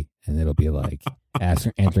Siri, and it'll be like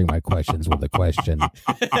answering my questions with a question.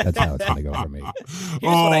 That's how it's going to go for me. Here's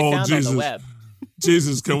what I found on the web.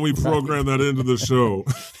 Jesus, can we program that into the show?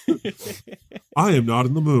 I am not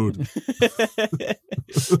in the mood.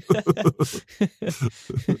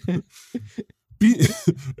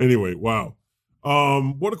 Anyway, wow.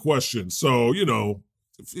 What a question. So,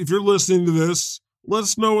 if you're listening to this, let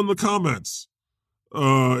us know in the comments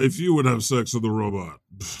if you would have sex with a robot.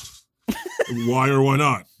 Why or why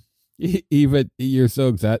not? Even you're so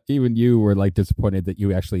excited. Even you were like disappointed that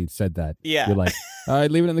you actually said that. Yeah. You're like,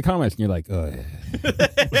 leave it in the comments. And you're like, oh.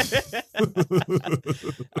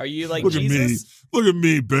 Are you like Look Jesus? Look at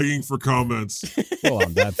me begging for comments. Well,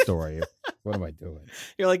 on that story. What am I doing?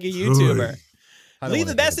 You're like a YouTuber. Leave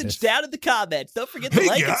a message down in the comments. Don't forget to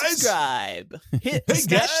like and subscribe. Like,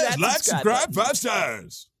 subscribe, 5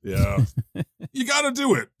 stars. Yeah. You got to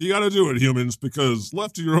do it. You got to do it, humans, because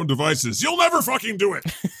left to your own devices, you'll never fucking do it.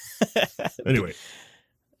 Anyway.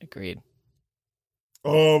 Agreed.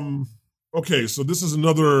 Okay, so this is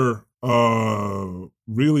another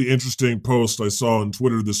really interesting post I saw on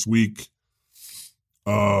Twitter this week.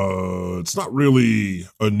 It's not really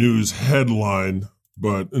a news headline,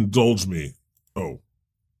 but indulge me. Oh,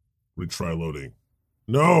 retry loading.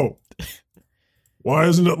 No. Why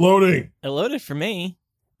isn't it loading? It loaded for me.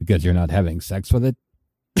 Because you're not having sex with it?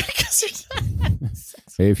 Because you're not having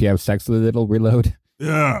sex. Maybe if you have sex with it, it'll reload.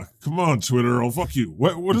 Yeah, come on, Twitter. Oh, fuck you.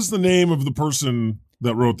 What is the name of the person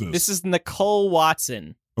that wrote this? This is Nicole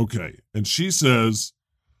Watson. Okay, and she says,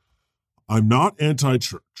 I'm not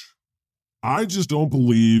anti-church. I just don't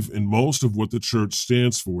believe in most of what the church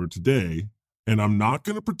stands for today, and I'm not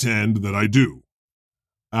going to pretend that I do.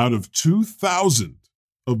 Out of 2,000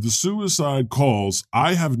 of the suicide calls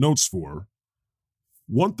I have notes for,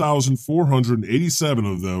 1,487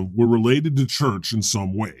 of them were related to church in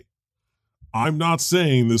some way. I'm not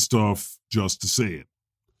saying this stuff just to say it.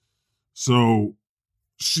 So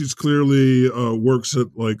she's clearly works at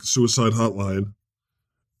like suicide hotline.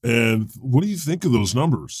 And what do you think of those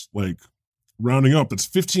numbers? Like rounding up,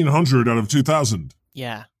 that's 1,500 out of 2,000.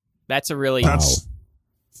 Yeah. That's a really... That's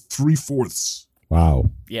 3/4. Wow.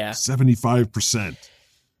 Yeah. 75%.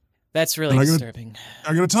 That's really disturbing.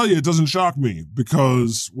 I got to tell you, it doesn't shock me,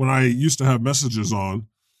 because when I used to have messages on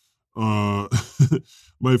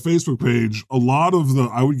my Facebook page,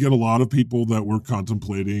 I would get a lot of people that were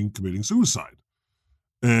contemplating committing suicide.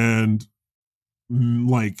 And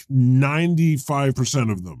like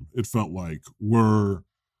 95% of them, it felt like, were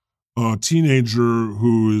a teenager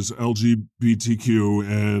who is LGBTQ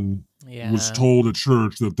and was told at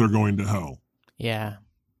church that they're going to hell. Yeah.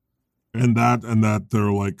 And that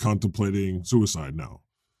they're like contemplating suicide now.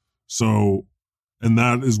 So, and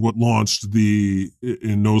that is what launched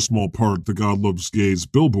in no small part, the God Loves Gays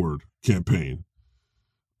billboard campaign,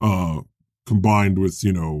 combined with,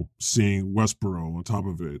 seeing Westboro on top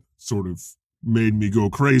of it, sort of made me go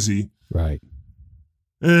crazy. Right.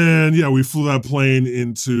 And yeah, we flew that plane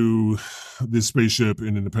into the spaceship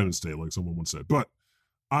in Independence Day, like someone once said. But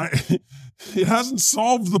it hasn't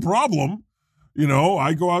solved the problem.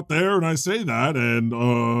 I go out there and I say that, and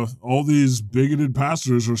all these bigoted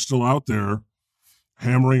pastors are still out there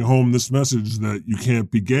hammering home this message that you can't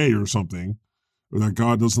be gay or something, or that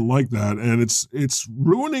God doesn't like that. And it's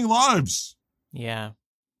ruining lives. Yeah.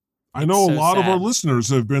 I know so a lot sad. of our listeners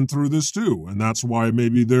have been through this too, and that's why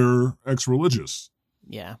maybe they're ex-religious.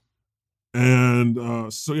 Yeah.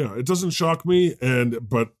 And so yeah, it doesn't shock me, or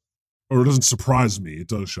it doesn't surprise me. It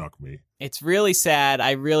does shock me. It's really sad.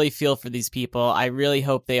 I really feel for these people. I really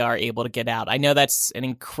hope they are able to get out. I know that's an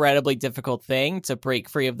incredibly difficult thing to break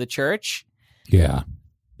free of the church. Yeah.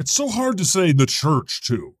 It's so hard to say the church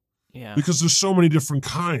too. Yeah. Because there's so many different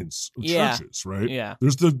kinds of churches, right? Yeah.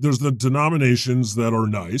 There's the denominations that are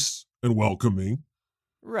nice and welcoming.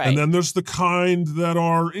 Right. And then there's the kind that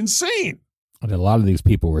are insane. And a lot of these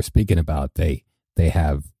people we're speaking about, they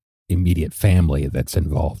have immediate family that's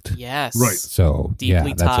involved. Yes. Right. So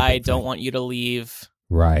deeply that's tied, don't want you to leave.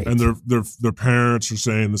 Right. And their parents are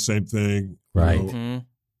saying the same thing. Right.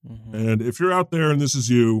 Mm-hmm. Mm-hmm. And if you're out there and this is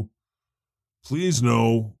you, please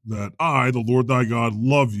know that I, the Lord thy God,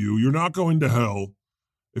 love you. You're not going to hell.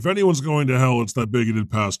 If anyone's going to hell, it's that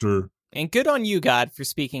bigoted pastor. And good on you, God, for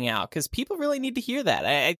speaking out, because people really need to hear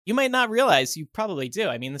that. You might not realize, you probably do.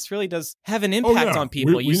 I mean, this really does have an impact on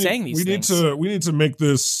people, saying these things. We need to make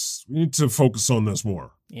this, we need to focus on this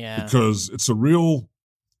more. Yeah. Because it's a real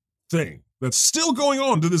thing that's still going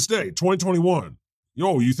on to this day, 2021.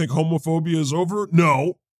 You think homophobia is over?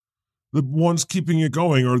 No. The ones keeping it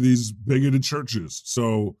going are these bigoted churches.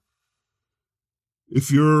 So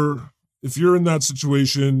if you're in that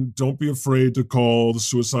situation, don't be afraid to call the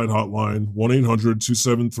suicide hotline,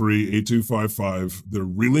 1-800-273-8255. They're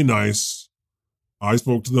really nice. I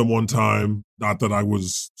spoke to them one time. Not that I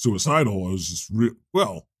was suicidal. I was just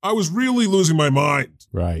I was really losing my mind.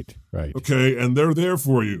 Right. Okay, and they're there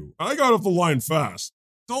for you. I got off the line fast.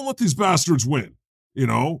 Don't let these bastards win,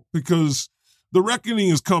 because the reckoning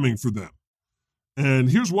is coming for them. And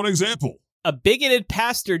here's one example. A bigoted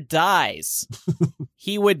pastor dies.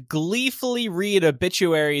 He would gleefully read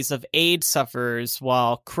obituaries of AIDS sufferers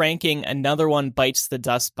while cranking Another One Bites the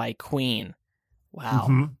Dust by Queen. Wow.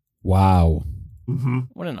 Mm-hmm. Wow. Mm-hmm.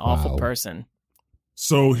 What an awful person.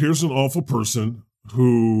 So here's an awful person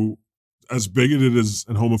who, as bigoted as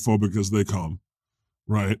and homophobic as they come,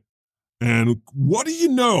 right? And what do you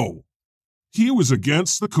know? He was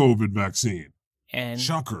against the COVID vaccine. And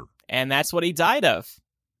shocker. And that's what he died of.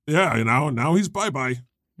 Yeah, now he's bye-bye.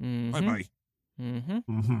 Mm-hmm. Bye-bye. Mm-hmm.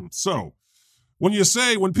 Mm-hmm. So, when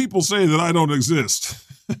people say that I don't exist,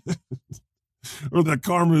 or that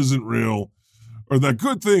karma isn't real, or that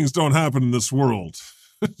good things don't happen in this world,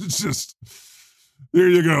 it's just, there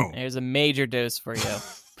you go. There's a major dose for you.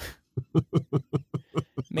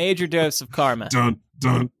 Major dose of karma. Dun,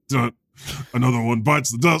 dun, dun. Another one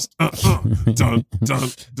bites the dust. Dun, dun,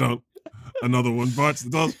 dun. Another one bites the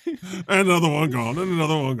dust. And another one gone. And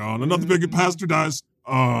another one gone. Another bigot pastor dies.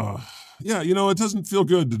 Yeah, it doesn't feel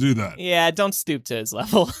good to do that. Yeah, don't stoop to his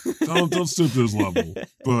level. don't stoop to his level.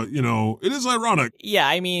 But, it is ironic. Yeah,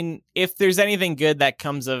 I mean, if there's anything good that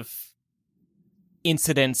comes of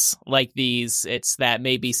incidents like these, it's that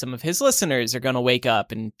maybe some of his listeners are going to wake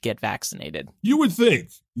up and get vaccinated. You would think,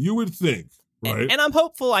 right? And I'm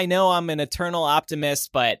hopeful. I know I'm an eternal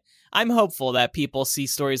optimist, but I'm hopeful that people see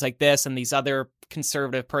stories like this and these other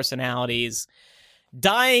conservative personalities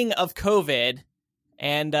dying of COVID,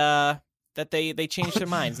 and that they change their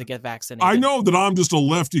minds and get vaccinated. I know that I'm just a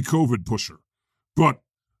lefty COVID pusher, but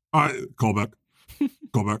call back.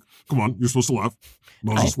 Come on, you're supposed to laugh.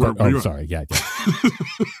 Moses, where sorry, yeah.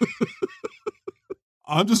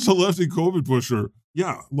 I'm just a lefty COVID pusher.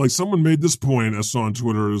 Yeah, like someone made this point I saw on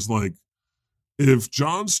Twitter is like, if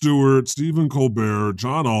Jon Stewart, Stephen Colbert,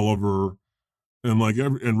 John Oliver,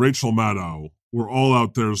 and Rachel Maddow were all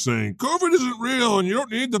out there saying COVID isn't real and you don't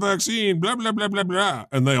need the vaccine, blah blah blah blah blah,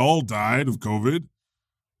 and they all died of COVID,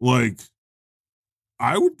 like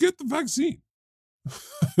I would get the vaccine.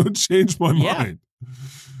 It would change my mind.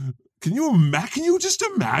 Can you just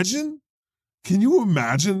imagine? Can you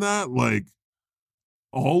imagine that? Like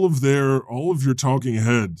all of your talking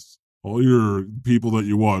heads, all your people that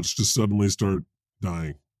you watch just suddenly start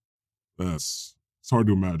dying. It's hard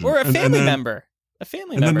to imagine. Or a family member.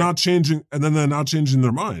 And then not changing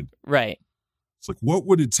their mind. Right. It's like, what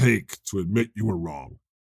would it take to admit you were wrong?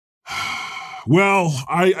 Well,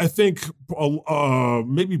 I think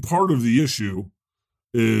maybe part of the issue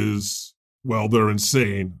is, well, they're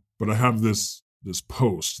insane, but I have this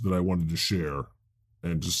post that I wanted to share.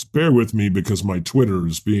 And just bear with me because my Twitter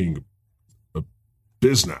is being a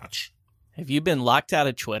biznatch. Have you been locked out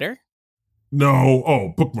of Twitter? No.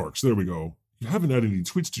 Oh, bookmarks. There we go. You haven't added any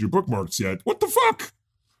tweets to your bookmarks yet. What the fuck?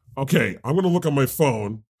 Okay, I'm going to look on my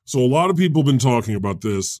phone. So a lot of people have been talking about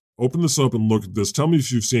this. Open this up and look at this. Tell me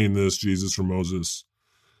if you've seen this, Jesus or Moses.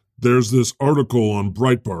 There's this article on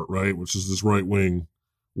Breitbart, right, which is this right-wing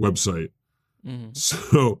website. Mm-hmm.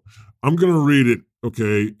 So I'm going to read it,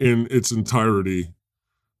 okay, in its entirety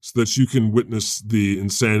so that you can witness the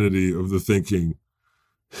insanity of the thinking.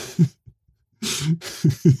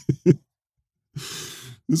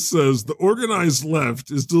 It says, the organized left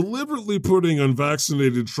is deliberately putting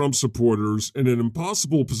unvaccinated Trump supporters in an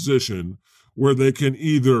impossible position where they can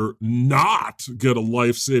either not get a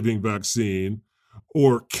life-saving vaccine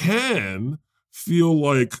or can feel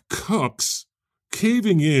like cucks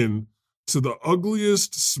caving in to the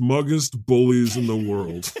ugliest, smuggest bullies in the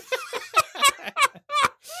world.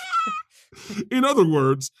 In other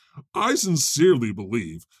words, I sincerely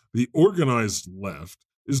believe the organized left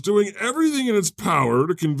is doing everything in its power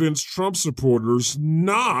to convince Trump supporters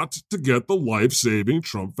not to get the life-saving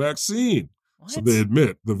Trump vaccine. What? So they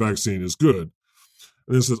admit the vaccine is good.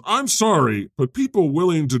 And it says, I'm sorry, but people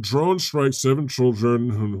willing to drone strike 7 children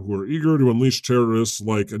who are eager to unleash terrorists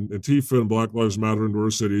like Antifa and Black Lives Matter into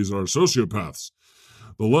our cities are sociopaths.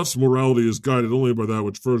 The left's morality is guided only by that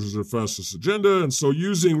which furthers their fascist agenda, and so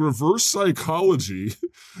using reverse psychology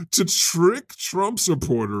to trick Trump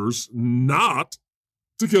supporters not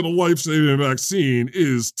to get a life-saving vaccine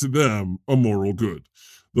is, to them, a moral good.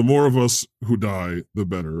 The more of us who die, the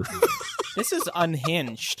better. This is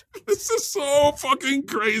unhinged. This is so fucking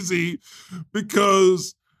crazy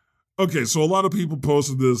because, okay, so a lot of people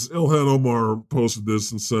posted this. Ilhan Omar posted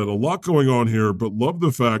this and said, a lot going on here, but love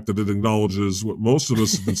the fact that it acknowledges what most of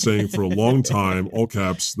us have been saying for a long time, all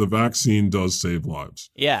caps, the vaccine does save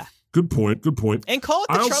lives. Yeah. Good point, good point. And call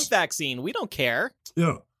it the Trump vaccine. We don't care.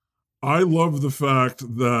 Yeah. I love the fact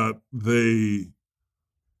that they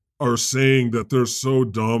are saying that they're so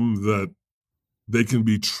dumb that they can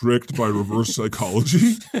be tricked by reverse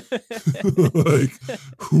psychology. Like,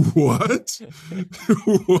 what?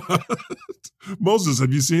 What? Moses,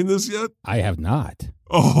 have you seen this yet? I have not.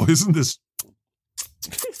 Oh, isn't this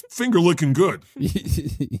finger licking good?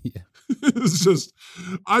 Yeah. It's just,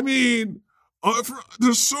 I mean,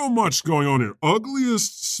 there's so much going on here.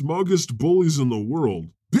 Ugliest, smuggest bullies in the world.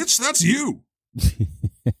 Bitch, that's you.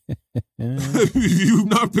 Have you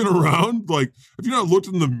not been around? Like, have you not looked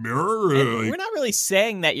in the mirror? We're not really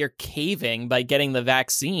saying that you're caving by getting the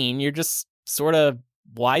vaccine. You're just sort of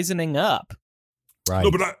wisening up. Right.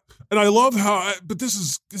 No, but I love how, but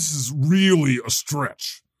this is really a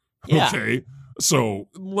stretch. Yeah. Okay. So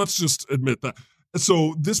let's just admit that.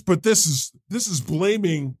 So this is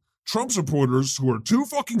blaming Trump supporters who are too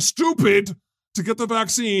fucking stupid to get the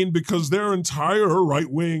vaccine because their entire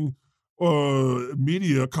right-wing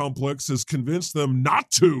media complex has convinced them not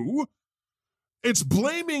to. It's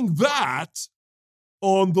blaming that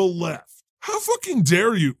on the left. How fucking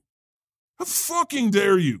dare you? How fucking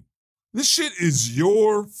dare you? This shit is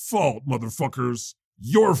your fault, motherfuckers.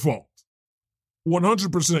 Your fault.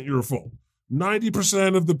 100% your fault.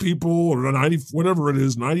 90% of the people, or 90, whatever it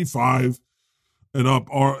is, 95 and up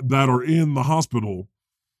that are in the hospital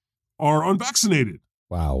are unvaccinated.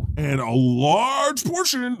 Wow. And a large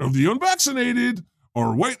portion of the unvaccinated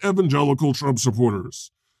are white evangelical Trump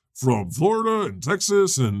supporters from Florida and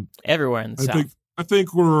Texas and everywhere in the South. I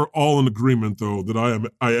think we're all in agreement, though, that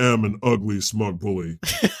I am an ugly, smug bully.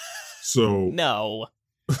 So no,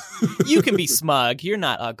 you can be smug. You're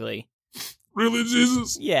not ugly. Really,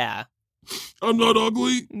 Jesus? Yeah. I'm not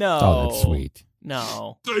ugly? No. Oh, that's sweet.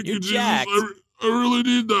 No. Thank You're you, Jesus. jacked. I really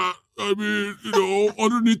need that. I mean,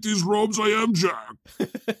 underneath these robes, I am Jack.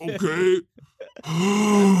 Okay.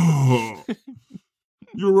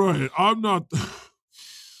 You're right. I'm not.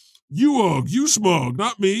 You smug,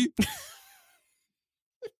 not me.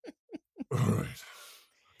 All right.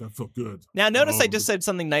 That felt good. Now, notice I just said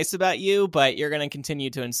something nice about you, but you're going to continue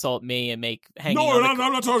to insult me and make I'm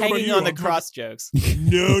not talking about you. On the cross jokes.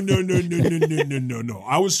 No.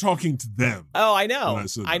 I was talking to them. Oh, I know.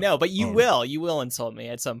 I know, but you will. You will insult me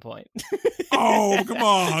at some point. Oh, come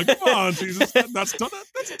on, Jesus. That's done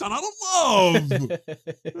out of love.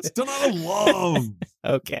 That's done out of love.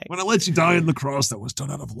 Okay. When I let you die on the cross, that was done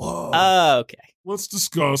out of love. Oh, okay. Let's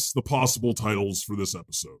discuss the possible titles for this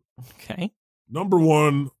episode. Okay. Number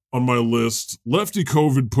 1 on my list, Lefty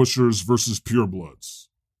COVID Pushers versus Purebloods.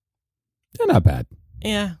 They're not bad.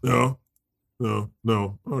 Yeah. No.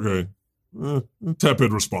 Okay.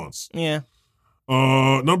 Tepid response. Yeah.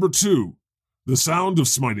 Number 2, The Sound of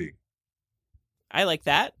Smiting. I like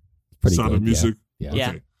that. Pretty Sound good, of Music. Yeah. Okay.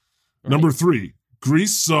 Yeah. Right. Number 3,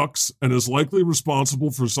 Greece sucks and is likely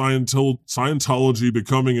responsible for Scientology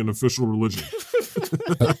becoming an official religion.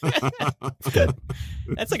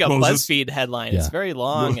 That's like a Moses. BuzzFeed headline. It's very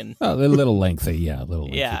long and a little lengthy. Yeah, a little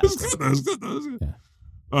lengthy. Yeah. That's good. Yeah.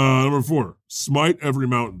 Number 4, Smite Every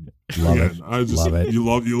Mountain. Love Again, it. I just Love it. You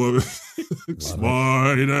love it.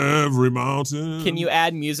 Smite every mountain. Can you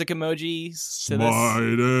add music emojis to this?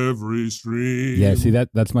 Smite every stream. Yeah, see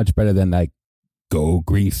that's much better than like go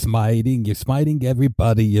Grease smiting. You're smiting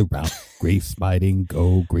everybody around. Grease smiting,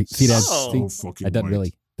 go Grease. See that? So fucking That doesn't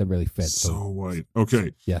white. really fit. So white.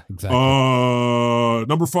 Okay. Yeah, exactly.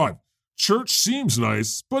 Number 5, Church seems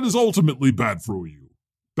nice, but is ultimately bad for you.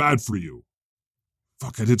 Bad for you.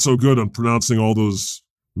 Fuck, I did so good on pronouncing all those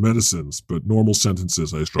medicines, but normal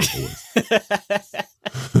sentences I struggle with.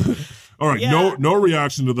 All right, Yeah. no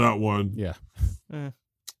reaction to that one. Yeah.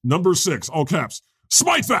 Number 6, all caps,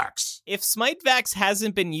 Smite-Vaxx. If Smite-Vaxx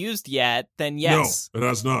hasn't been used yet, then yes. No, it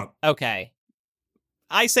has not. Okay.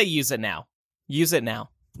 I say use it now. Use it now.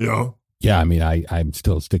 Yeah. Yeah, I mean, I'm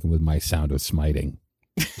still sticking with my sound of smiting.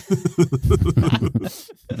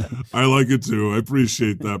 I like it too. I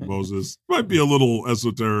appreciate that, Moses. Might be a little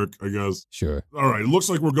esoteric, I guess. Sure. All right, it looks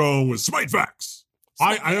like we're going with Smite-Vaxx.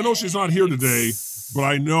 I know she's not here today, but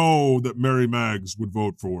I know that Mary Maggs would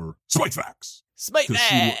vote for Smite-Vaxx.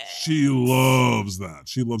 Smite-Vaxx. She loves that.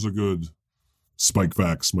 She loves a good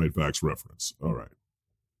Smite-Vaxx reference. All right.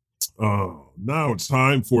 Now it's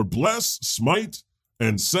time for Bless, Smite,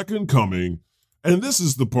 and Second Coming. And this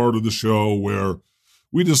is the part of the show where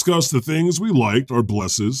we discuss the things we liked, our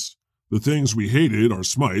blesses, the things we hated, our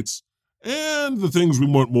smites, and the things we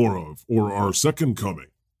want more of, or our second coming.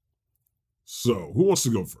 So, who wants to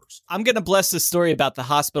go first? I'm going to bless the story about the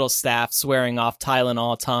hospital staff swearing off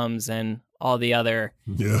Tylenol, Tums, and all the other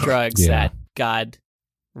drugs that God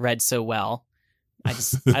read so well.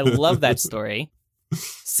 I love that story.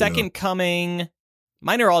 Second coming,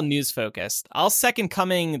 mine are all news focused. I'll second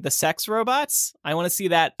coming the sex robots. I want to see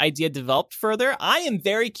that idea developed further. I am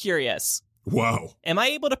very curious. Wow. Am I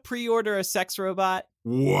able to pre-order a sex robot?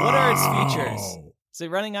 Wow. What are its features? Is it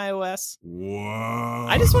running iOS? Wow.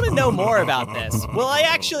 I just want to know more about this. Will I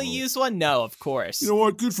actually use one? No, of course. You know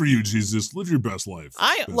what? Good for you, Jesus. Live your best life.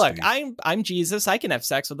 I'm Jesus. I can have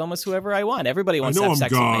sex with almost whoever I want. Everybody wants to have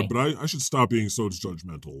sex God, with me. but I should stop being so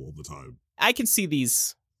judgmental all the time. I can see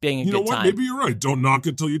these being a good time. You know what? Maybe you're right. Don't knock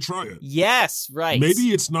it till you try it. Yes, right.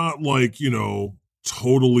 Maybe it's not like,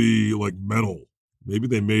 totally like metal. Maybe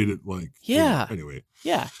they made it like, anyway.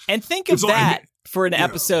 Yeah. And think of that for an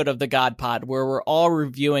episode of the God Pod where we're all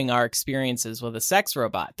reviewing our experiences with a sex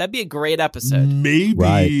robot. That'd be a great episode.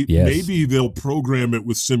 Maybe they'll program it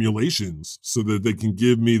with simulations so that they can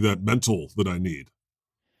give me that mental that I need.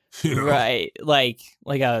 Right. Like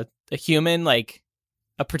a human, like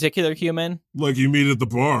a particular human. Like you meet at the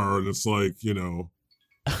bar and it's like, I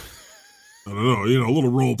don't know, a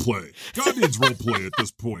little role play. God needs role play at this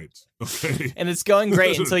point, okay? And it's going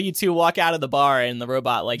great until you two walk out of the bar and the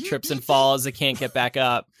robot trips and falls. It can't get back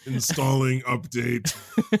up. Installing update.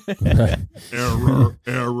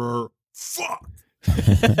 Error. Fuck.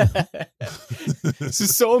 This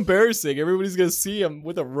is so embarrassing. Everybody's going to see him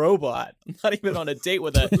with a robot. I'm not even on a date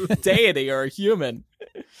with a deity or a human.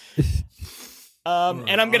 And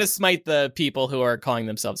I'm going to smite the people who are calling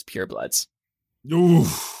themselves purebloods. Ooh.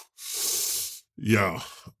 Yeah.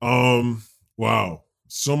 Wow.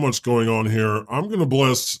 So much going on here. I'm going to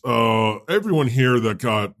bless everyone here that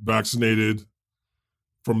got vaccinated,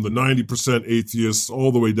 from the 90% atheists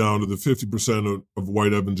all the way down to the 50% of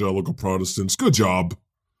white evangelical Protestants. Good job.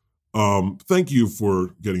 Thank you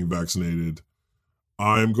for getting vaccinated.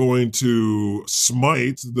 I'm going to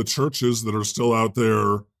smite the churches that are still out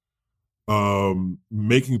there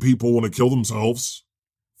making people want to kill themselves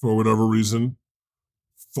for whatever reason.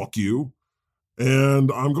 Fuck you.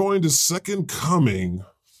 And I'm going to second coming.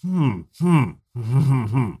 More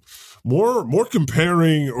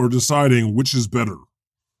comparing or deciding which is better,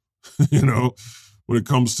 you know, when it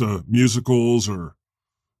comes to musicals or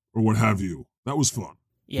what have you. That was fun.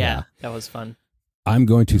 Yeah, that was fun. I'm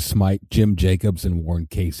going to smite Jim Jacobs and Warren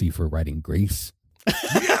Casey for writing Grease.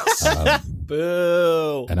 Yes!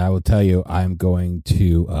 Boo! And I will tell you, I'm going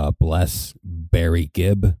to bless Barry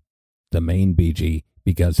Gibb, the main BG,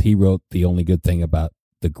 because he wrote the only good thing about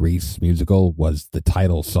the Grease musical was the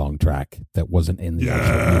title song track that wasn't in the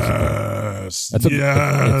actual musical.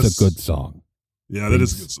 It's a good song. Yeah, that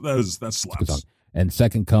is good. That slaps. Good song. And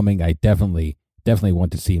Second Coming, I definitely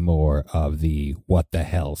want to see more of the What the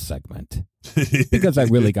Hell segment. Because I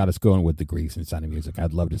really got us going with the Grease and Sound of Music.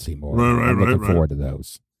 I'd love to see more. I'm looking forward to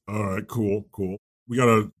those. All right, cool. We got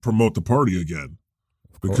to promote the party again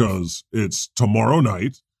because it's tomorrow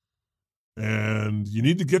night and you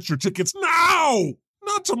need to get your tickets now.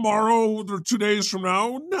 Not tomorrow or 2 days from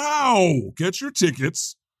now. Now. Get your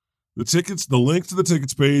tickets. The link to the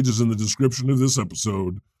tickets page is in the description of this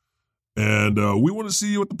episode. And we want to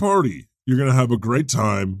see you at the party. You're going to have a great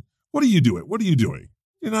time. What are you doing?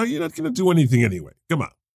 You're not going to do anything anyway. Come on.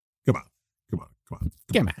 Come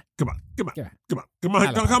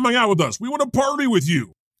hang out with us. We want to party with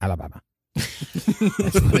you. Alabama.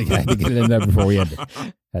 That's funny. I had to get it in there before we ended.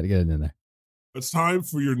 It's time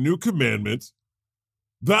for your new commandment.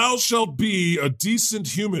 Thou shalt be a decent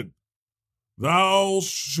human. Thou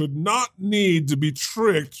should not need to be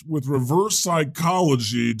tricked with reverse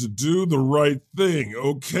psychology to do the right thing,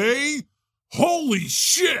 okay? Holy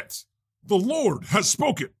shit! The Lord has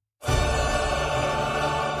spoken.